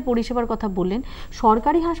কিশোরীদের পরিষেবার কথা বললেন,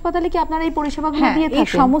 সরকারি হাসপাতালে কি আপনারা এই পরিষেবাগুলো দিয়ে থাকেন? এই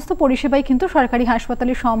সমস্ত পরিষেবাই কিন্তু সরকারি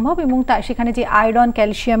হাসপাতালে সম্ভব, এবং সেখানে যে আয়রন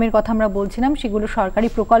ক্যালসিয়ামের কথা আমরা বলছিলাম সেগুলো সরকারি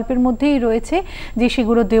প্রকল্পের মধ্যেই রয়েছে, যে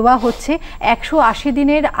সেগুলো দেওয়া হচ্ছে। 180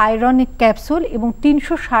 দিনের আয়রন ক্যাপসুল এবং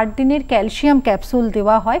 360 দিনের ক্যালসিয়াম ক্যাপসুল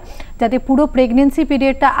দেওয়া হয়, যাতে পুরো প্রেগনেন্সি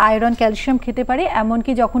পিরিয়ডটা আয়রন ক্যালসিয়াম খেতে পারে।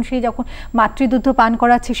 এমনকি যখন মাতৃদুগ্ধ পান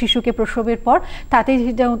করাচ্ছে শিশুকে প্রসবের পর, তাতে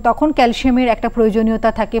তখন ক্যালসিয়ামের একটা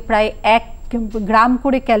প্রয়োজনীয়তা থাকে, প্রায় 1 গ্রাম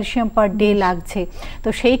করে ক্যালসিয়াম পার ডে লাগছে। তো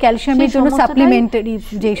সেই ক্যালসিয়ামের জন্য সাপ্লিমেন্টারি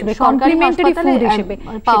যে হিসেবে কমপ্লিমেন্টারি ফুড হিসেবে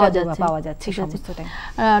পাওয়া যাচ্ছে সমস্তটাই।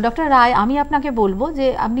 ডক্টর রায়, আমি আপনাকে বলবো যে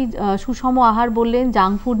আপনি সুষম আহার বললেন,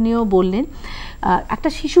 জাঙ্ক ফুড নিয়েও বললেন, একটা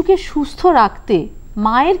শিশুকে সুস্থ রাখতে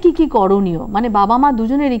মায়ের কি কি করণীয়, মানে বাবা মা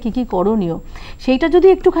দুজনেরই কি কি করণীয়, সেইটা যদি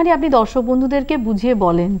একটুখানি আপনি দর্শক বন্ধুদেরকে বুঝিয়ে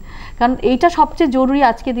বলেন, কারণ এইটা সবচেয়ে জরুরি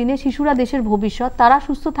আজকে দিনে। শিশুরা দেশের ভবিষ্যৎ, তারা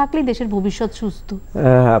সুস্থ থাকলেই দেশের ভবিষ্যৎ সুস্থ।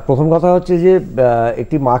 প্রথম কথা হচ্ছে যে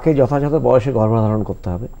একটি মাকে যথাযথ বয়সে গর্ভধারণ করতে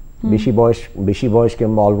হবে। বেশি বয়স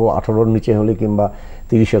কিংবা অল্প 18-র নিচে হলে কিংবা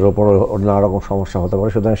 30-এর ওপর নানা রকম সমস্যা হতে পারে,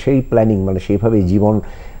 সুতরাং সেই প্ল্যানিং মানে সেইভাবে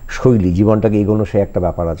জীবনটাকে এগোনো সে একটা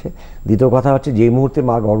ব্যাপার আছে। দ্বিতীয় কথা হচ্ছে যে মুহূর্তে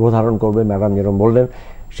মা গর্ভধারণ করবে, ম্যাডাম যেরকম বললেন,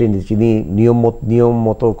 তিনি নিয়ম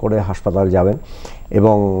মতো করে হাসপাতাল যাবেন,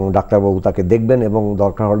 এবং ডাক্তারবাবু তাকে দেখবেন, এবং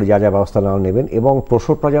দরকার হলে যা ব্যবস্থা নেবেন, এবং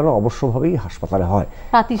প্রসবটা যেন অবশ্যভাবেই হাসপাতালে হয়।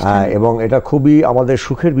 এবং এটা খুবই আমাদের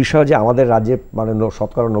সুখের বিষয় যে আমাদের রাজ্যে মানে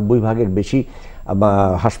শতকরা 90% বেশি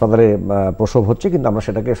হাসপাতালে প্রসব হচ্ছে, কিন্তু আমরা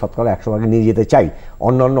সেটাকে শতকরা 100% নিয়ে যেতে চাই।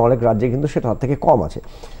 অন্যান্য অনেক রাজ্যে কিন্তু সেটা তার থেকে কম আছে।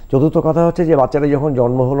 চতুর্থ কথা হচ্ছে যে বাচ্চারা যখন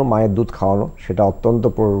জন্ম হলো মায়ের দুধ খাওয়ানো, সেটা অত্যন্ত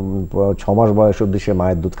 6 মাস বয়স অবধি সে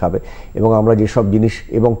মায়ের দুধ খাবে, এবং আমরা যেসব জিনিস,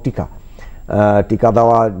 এবং টিকা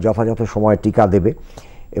দেওয়া, যথাযথ সময়ে টিকা দেবে।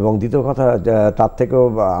 এবং দ্বিতীয় কথা, তার থেকেও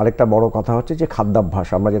আরেকটা বড় কথা হচ্ছে যে খাদ্যাভ্যাস,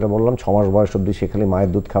 আমরা যেটা বললাম 6 মাস বয়স অবধি সে খালি মায়ের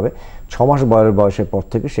দুধ খাবে, 6 মাস বয়সের পর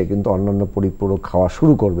থেকে সে কিন্তু অন্যান্য পরিপূরক খাওয়া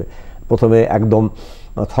শুরু করবে। প্রথমে একদম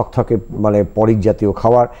থকথকে মানে পরিক জাতীয়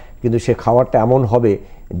খাবার, কিন্তু সে খাবারটা এমন হবে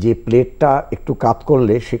যে প্লেটটা একটু কাত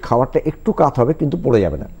করলে সে খাবারটা একটু কাত হবে কিন্তু পড়ে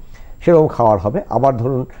যাবে না, সেরকম খাবার হবে। আবার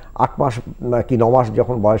ধরুন 8 মাস কি 9 মাস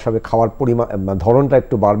যখন বয়স হবে, খাওয়ার ধরনটা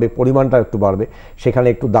একটু বাড়বে, পরিমাণটা একটু বাড়বে, সেখানে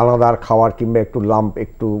একটু দানাদার খাবার কিংবা একটু লাম্প,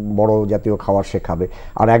 একটু বড় জাতীয় খাবার সে খাবে।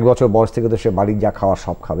 আর 1 বছর বয়স থেকে তো সে বাড়ির যা খাওয়ার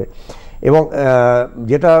সব খাবে। এবং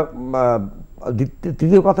যেটা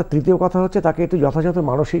তৃতীয় কথা হচ্ছে তাকে একটু যথাযথ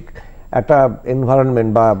মানসিক একটা এনভায়রনমেন্ট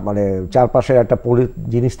বা মানে চারপাশের একটা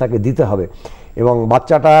জিনিস তাকে দিতে হবে, এবং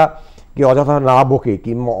বাচ্চাটা কি অযথা না বকে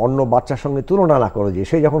কিংবা অন্য বাচ্চার সঙ্গে তুলনা না করে, যে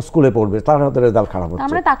সে যখন স্কুলে পড়বে তার হয়তো রেজাল্ট খারাপ হচ্ছে,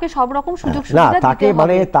 আমরা তাকে সব রকম সুযোগ সুবিধা দিতে হবে। তাকে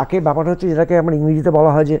মানে তাকে ব্যাপারটা হচ্ছে যেটাকে আমরা ইংরেজিতে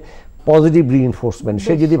বলা হয় যে পজিটিভ রিইনফোর্সমেন্ট।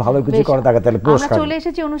 সে যদি ভালো কিছু করে তাকে তাহলে পুরস্কার। আমরা চলে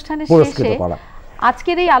এসেছি অনুষ্ঠানের শেষে।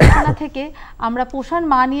 আজকের এই আলোচনা থেকে আমরা পোষণ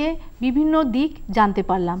মা নিয়ে বিভিন্ন দিক জানতে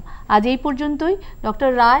পারলাম। আজ এই পর্যন্তই। ডক্টর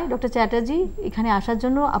রায়, ডক্টর চ্যাটার্জি এখানে আসার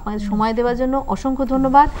জন্য, আপনাদের সময় দেওয়ার জন্য অসংখ্য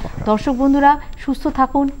ধন্যবাদ। দর্শক বন্ধুরা সুস্থ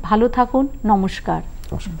থাকুন, ভালো থাকুন, নমস্কার।